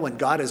in hell when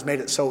God has made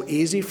it so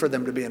easy for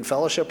them to be in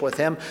fellowship with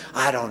him?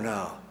 I don't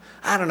know.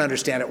 I don't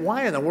understand it.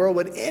 Why in the world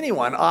would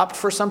anyone opt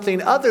for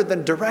something other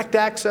than direct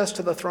access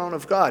to the throne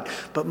of God?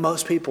 But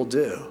most people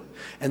do.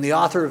 And the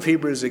author of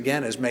Hebrews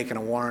again is making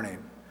a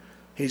warning.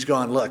 He's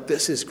going, look,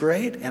 this is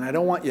great and I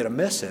don't want you to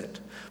miss it.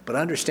 But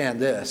understand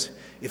this,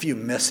 if you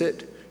miss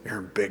it, you're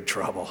in big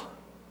trouble.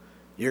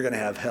 You're going to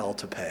have hell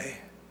to pay.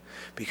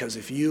 Because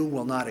if you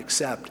will not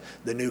accept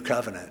the new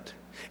covenant,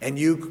 and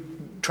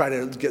you try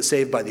to get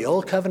saved by the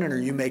old covenant, or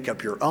you make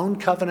up your own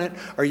covenant,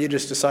 or you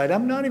just decide,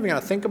 I'm not even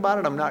going to think about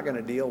it, I'm not going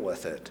to deal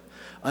with it.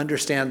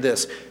 Understand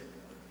this,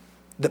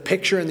 the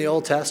picture in the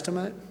Old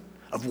Testament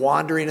of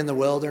wandering in the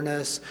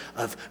wilderness,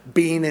 of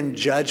being in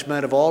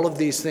judgment, of all of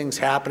these things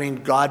happening,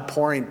 God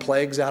pouring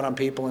plagues out on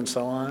people and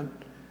so on,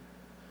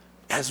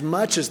 as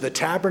much as the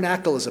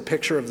tabernacle is a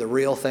picture of the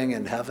real thing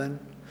in heaven,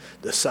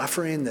 the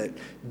suffering that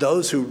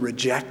those who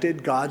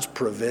rejected God's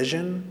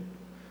provision,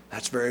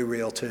 that's very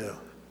real too.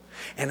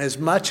 And as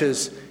much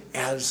as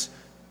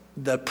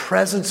the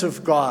presence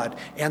of God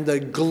and the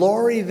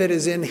glory that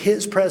is in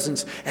his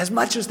presence, as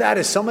much as that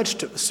is so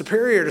much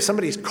superior to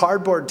somebody's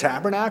cardboard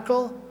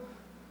tabernacle,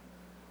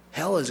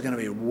 hell is going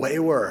to be way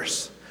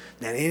worse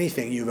than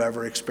anything you've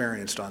ever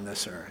experienced on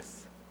this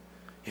earth.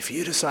 If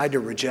you decide to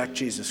reject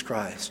Jesus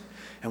Christ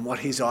and what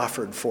he's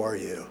offered for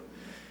you,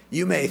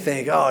 you may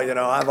think,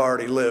 I've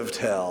already lived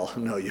hell.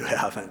 No, you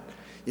haven't.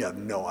 You have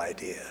no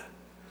idea.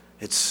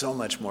 It's so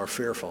much more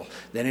fearful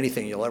than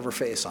anything you'll ever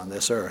face on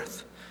this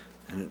earth.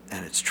 And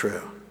it's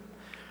true.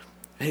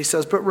 And he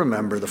says, but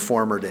remember the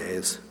former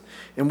days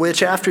in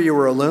which after you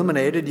were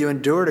illuminated, you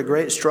endured a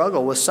great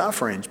struggle with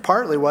sufferings,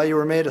 partly while you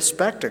were made a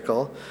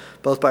spectacle,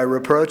 both by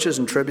reproaches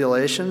and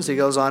tribulations. He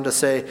goes on to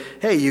say,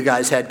 hey, you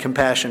guys had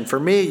compassion for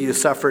me. You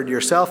suffered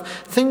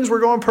yourself. Things were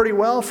going pretty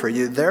well for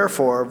you.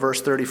 Therefore,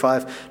 verse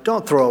 35,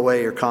 don't throw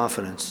away your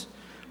confidence,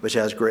 which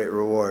has great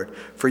reward.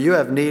 For you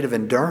have need of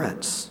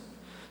endurance,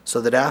 so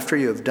that after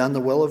you have done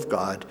the will of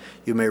God,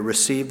 you may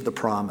receive the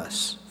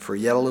promise. For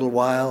yet a little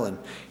while, and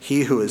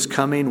he who is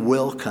coming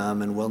will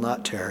come and will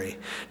not tarry.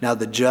 Now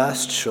the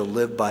just shall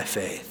live by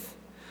faith.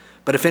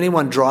 But if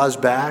anyone draws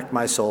back,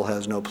 my soul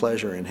has no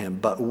pleasure in him.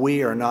 But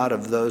we are not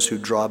of those who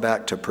draw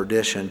back to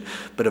perdition,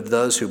 but of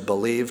those who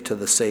believe to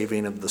the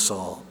saving of the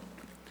soul.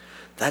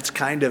 That's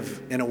kind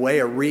of, in a way,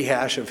 a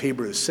rehash of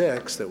Hebrews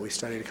 6 that we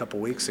studied a couple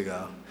weeks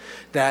ago.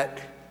 That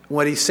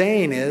what he's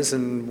saying is,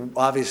 and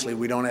obviously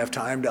we don't have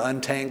time to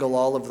untangle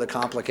all of the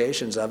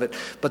complications of it,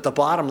 but the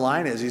bottom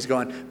line is he's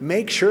going,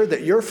 make sure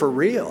that you're for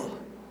real.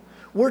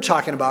 We're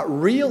talking about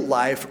real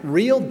life,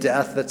 real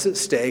death that's at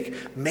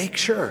stake. Make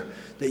sure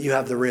that you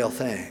have the real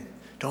thing.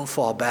 Don't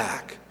fall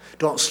back.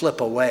 Don't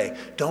slip away.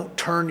 Don't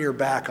turn your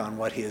back on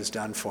what he has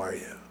done for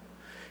you.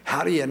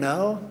 How do you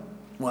know?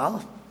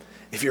 Well,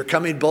 if you're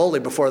coming boldly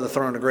before the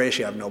throne of grace,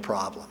 you have no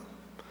problem.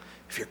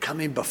 If you're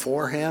coming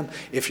before him,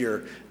 if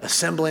you're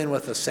assembling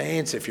with the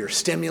saints, if you're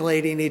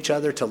stimulating each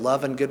other to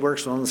love and good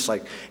works, well, it's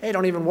like, hey,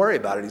 don't even worry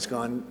about it. He's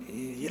going,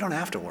 you don't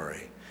have to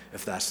worry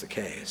if that's the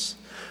case.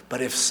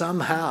 But if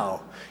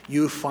somehow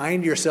you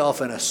find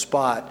yourself in a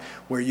spot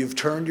where you've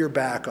turned your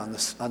back on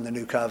the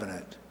new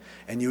covenant,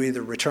 and you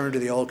either return to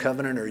the old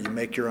covenant or you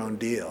make your own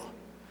deal,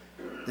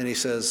 then he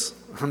says,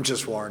 I'm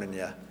just warning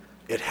you,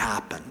 it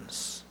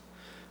happens.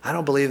 I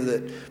don't believe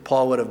that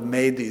Paul would have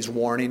made these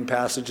warning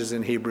passages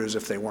in Hebrews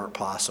if they weren't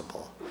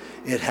possible.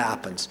 It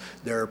happens.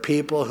 There are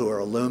people who are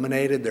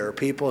illuminated. There are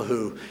people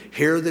who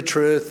hear the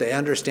truth. They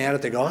understand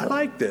it. They go, I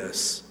like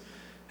this.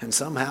 And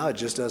somehow it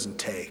just doesn't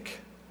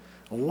take.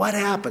 What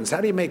happens? How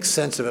do you make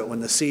sense of it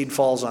when the seed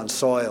falls on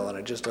soil and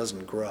it just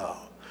doesn't grow?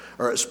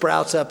 Or it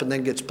sprouts up and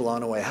then gets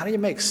blown away? How do you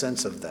make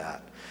sense of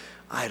that?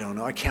 I don't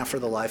know. I can't for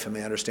the life of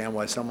me understand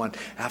why someone,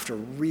 after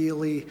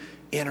really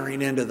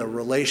entering into the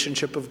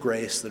relationship of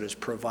grace that is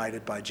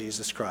provided by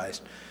Jesus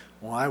Christ,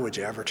 why would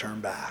you ever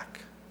turn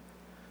back?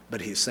 But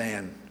he's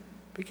saying,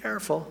 be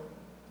careful.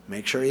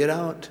 Make sure you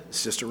don't.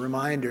 It's just a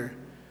reminder.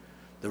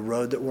 The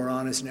road that we're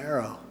on is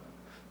narrow.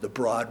 The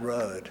broad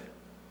road.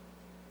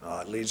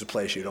 It leads a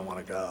place you don't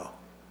want to go.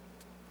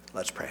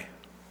 Let's pray.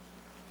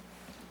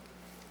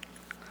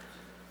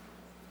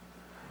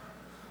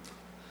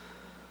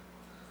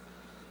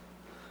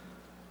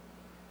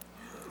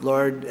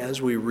 Lord,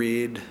 as we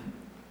read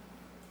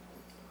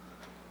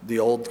the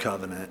Old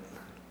Covenant,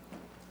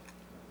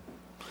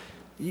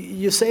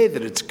 you say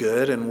that it's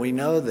good, and we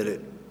know that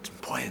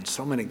it, boy, in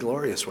so many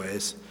glorious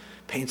ways,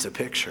 paints a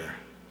picture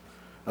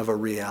of a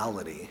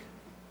reality.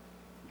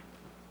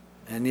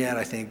 And yet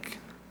I think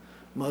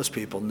most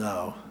people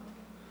know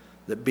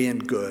that being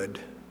good,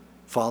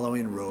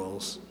 following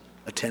rules,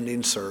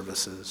 attending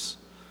services,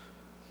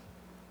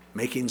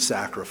 making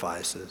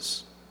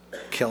sacrifices,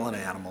 killing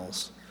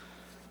animals,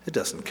 it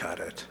doesn't cut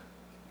it.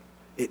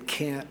 It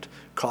can't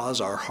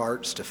cause our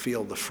hearts to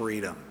feel the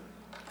freedom,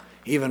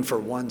 even for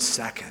 1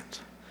 second,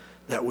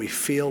 that we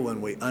feel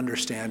when we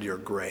understand your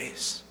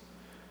grace.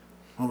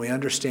 When we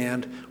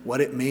understand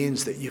what it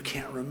means that you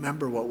can't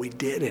remember what we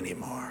did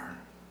anymore.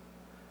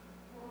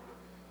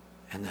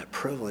 And that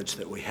privilege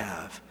that we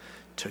have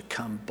to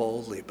come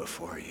boldly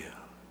before you.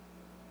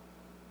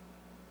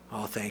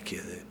 Oh, thank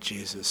you that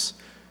Jesus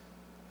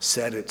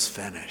said it's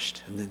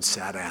finished and then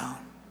sat down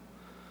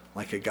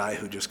like a guy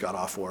who just got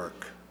off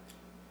work.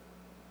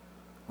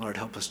 Lord,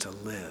 help us to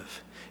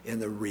live in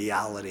the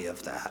reality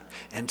of that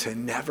and to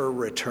never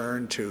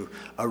return to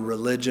a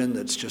religion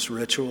that's just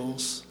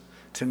rituals,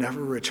 to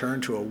never return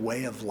to a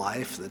way of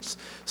life that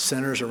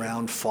centers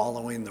around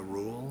following the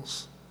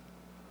rules.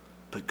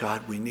 But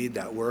God, we need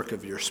that work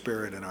of your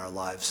Spirit in our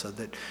lives so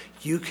that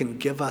you can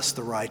give us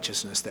the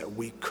righteousness that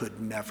we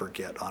could never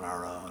get on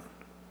our own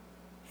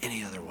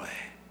any other way.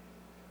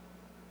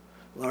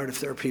 Lord, if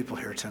there are people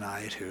here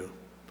tonight who,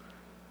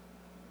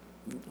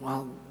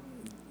 well,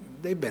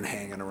 they've been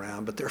hanging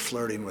around, but they're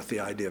flirting with the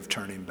idea of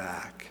turning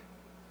back.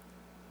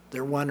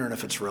 They're wondering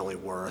if it's really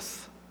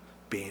worth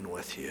being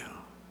with you.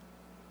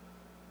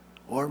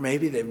 Or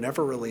maybe they've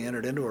never really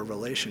entered into a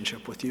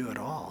relationship with you at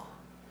all.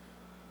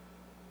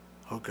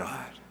 Oh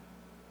God,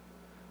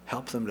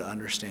 help them to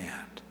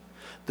understand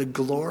the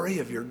glory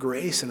of your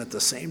grace and at the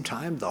same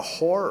time the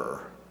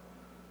horror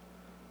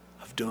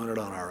of doing it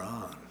on our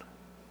own,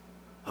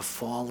 of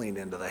falling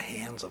into the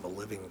hands of a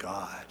living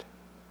God.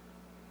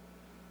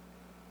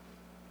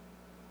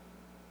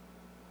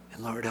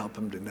 And Lord, help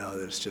them to know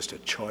that it's just a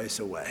choice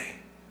away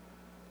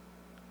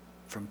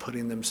from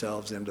putting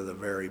themselves into the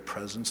very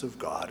presence of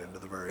God, into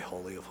the very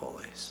Holy of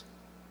Holies.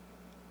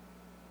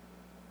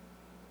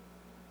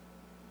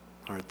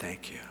 Lord,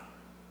 thank you.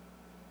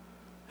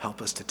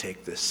 Help us to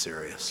take this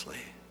seriously.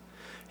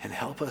 And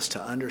help us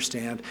to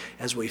understand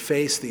as we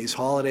face these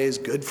holidays,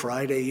 Good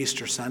Friday,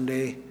 Easter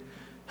Sunday,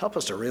 help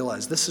us to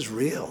realize this is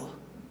real.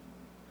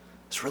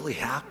 It's really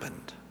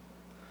happened.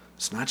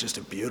 It's not just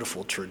a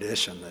beautiful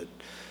tradition that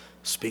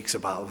speaks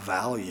about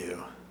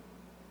value,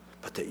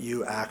 but that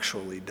you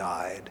actually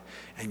died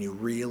and you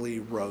really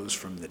rose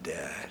from the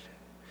dead.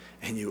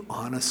 And you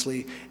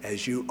honestly,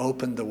 as you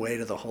opened the way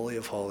to the Holy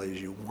of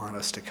Holies, you want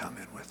us to come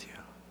in with you.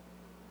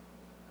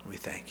 We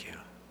thank you.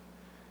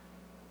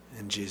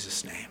 In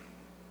Jesus' name,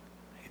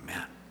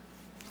 amen.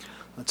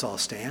 Let's all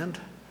stand.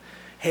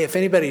 Hey, if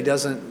anybody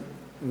doesn't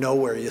know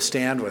where you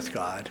stand with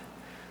God,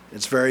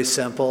 It's very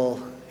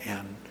simple,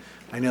 and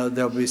I know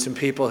there'll be some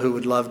people who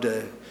would love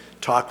to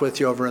talk with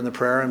you over in the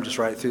prayer room, just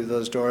right through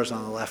those doors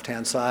on the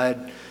left-hand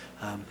side.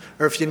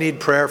 Or if you need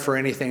prayer for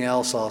anything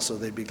else also,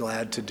 they'd be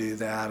glad to do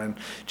that. And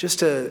just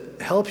to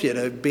help you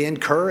to be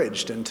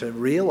encouraged and to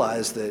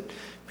realize that,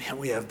 man,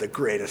 we have the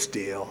greatest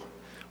deal.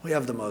 We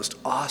have the most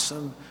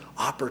awesome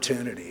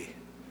opportunity,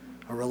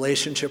 a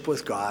relationship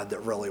with God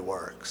that really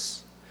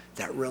works,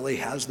 that really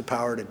has the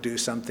power to do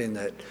something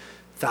that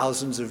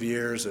thousands of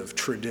years of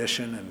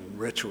tradition and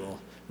ritual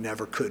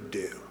never could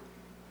do.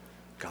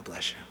 God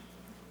bless you.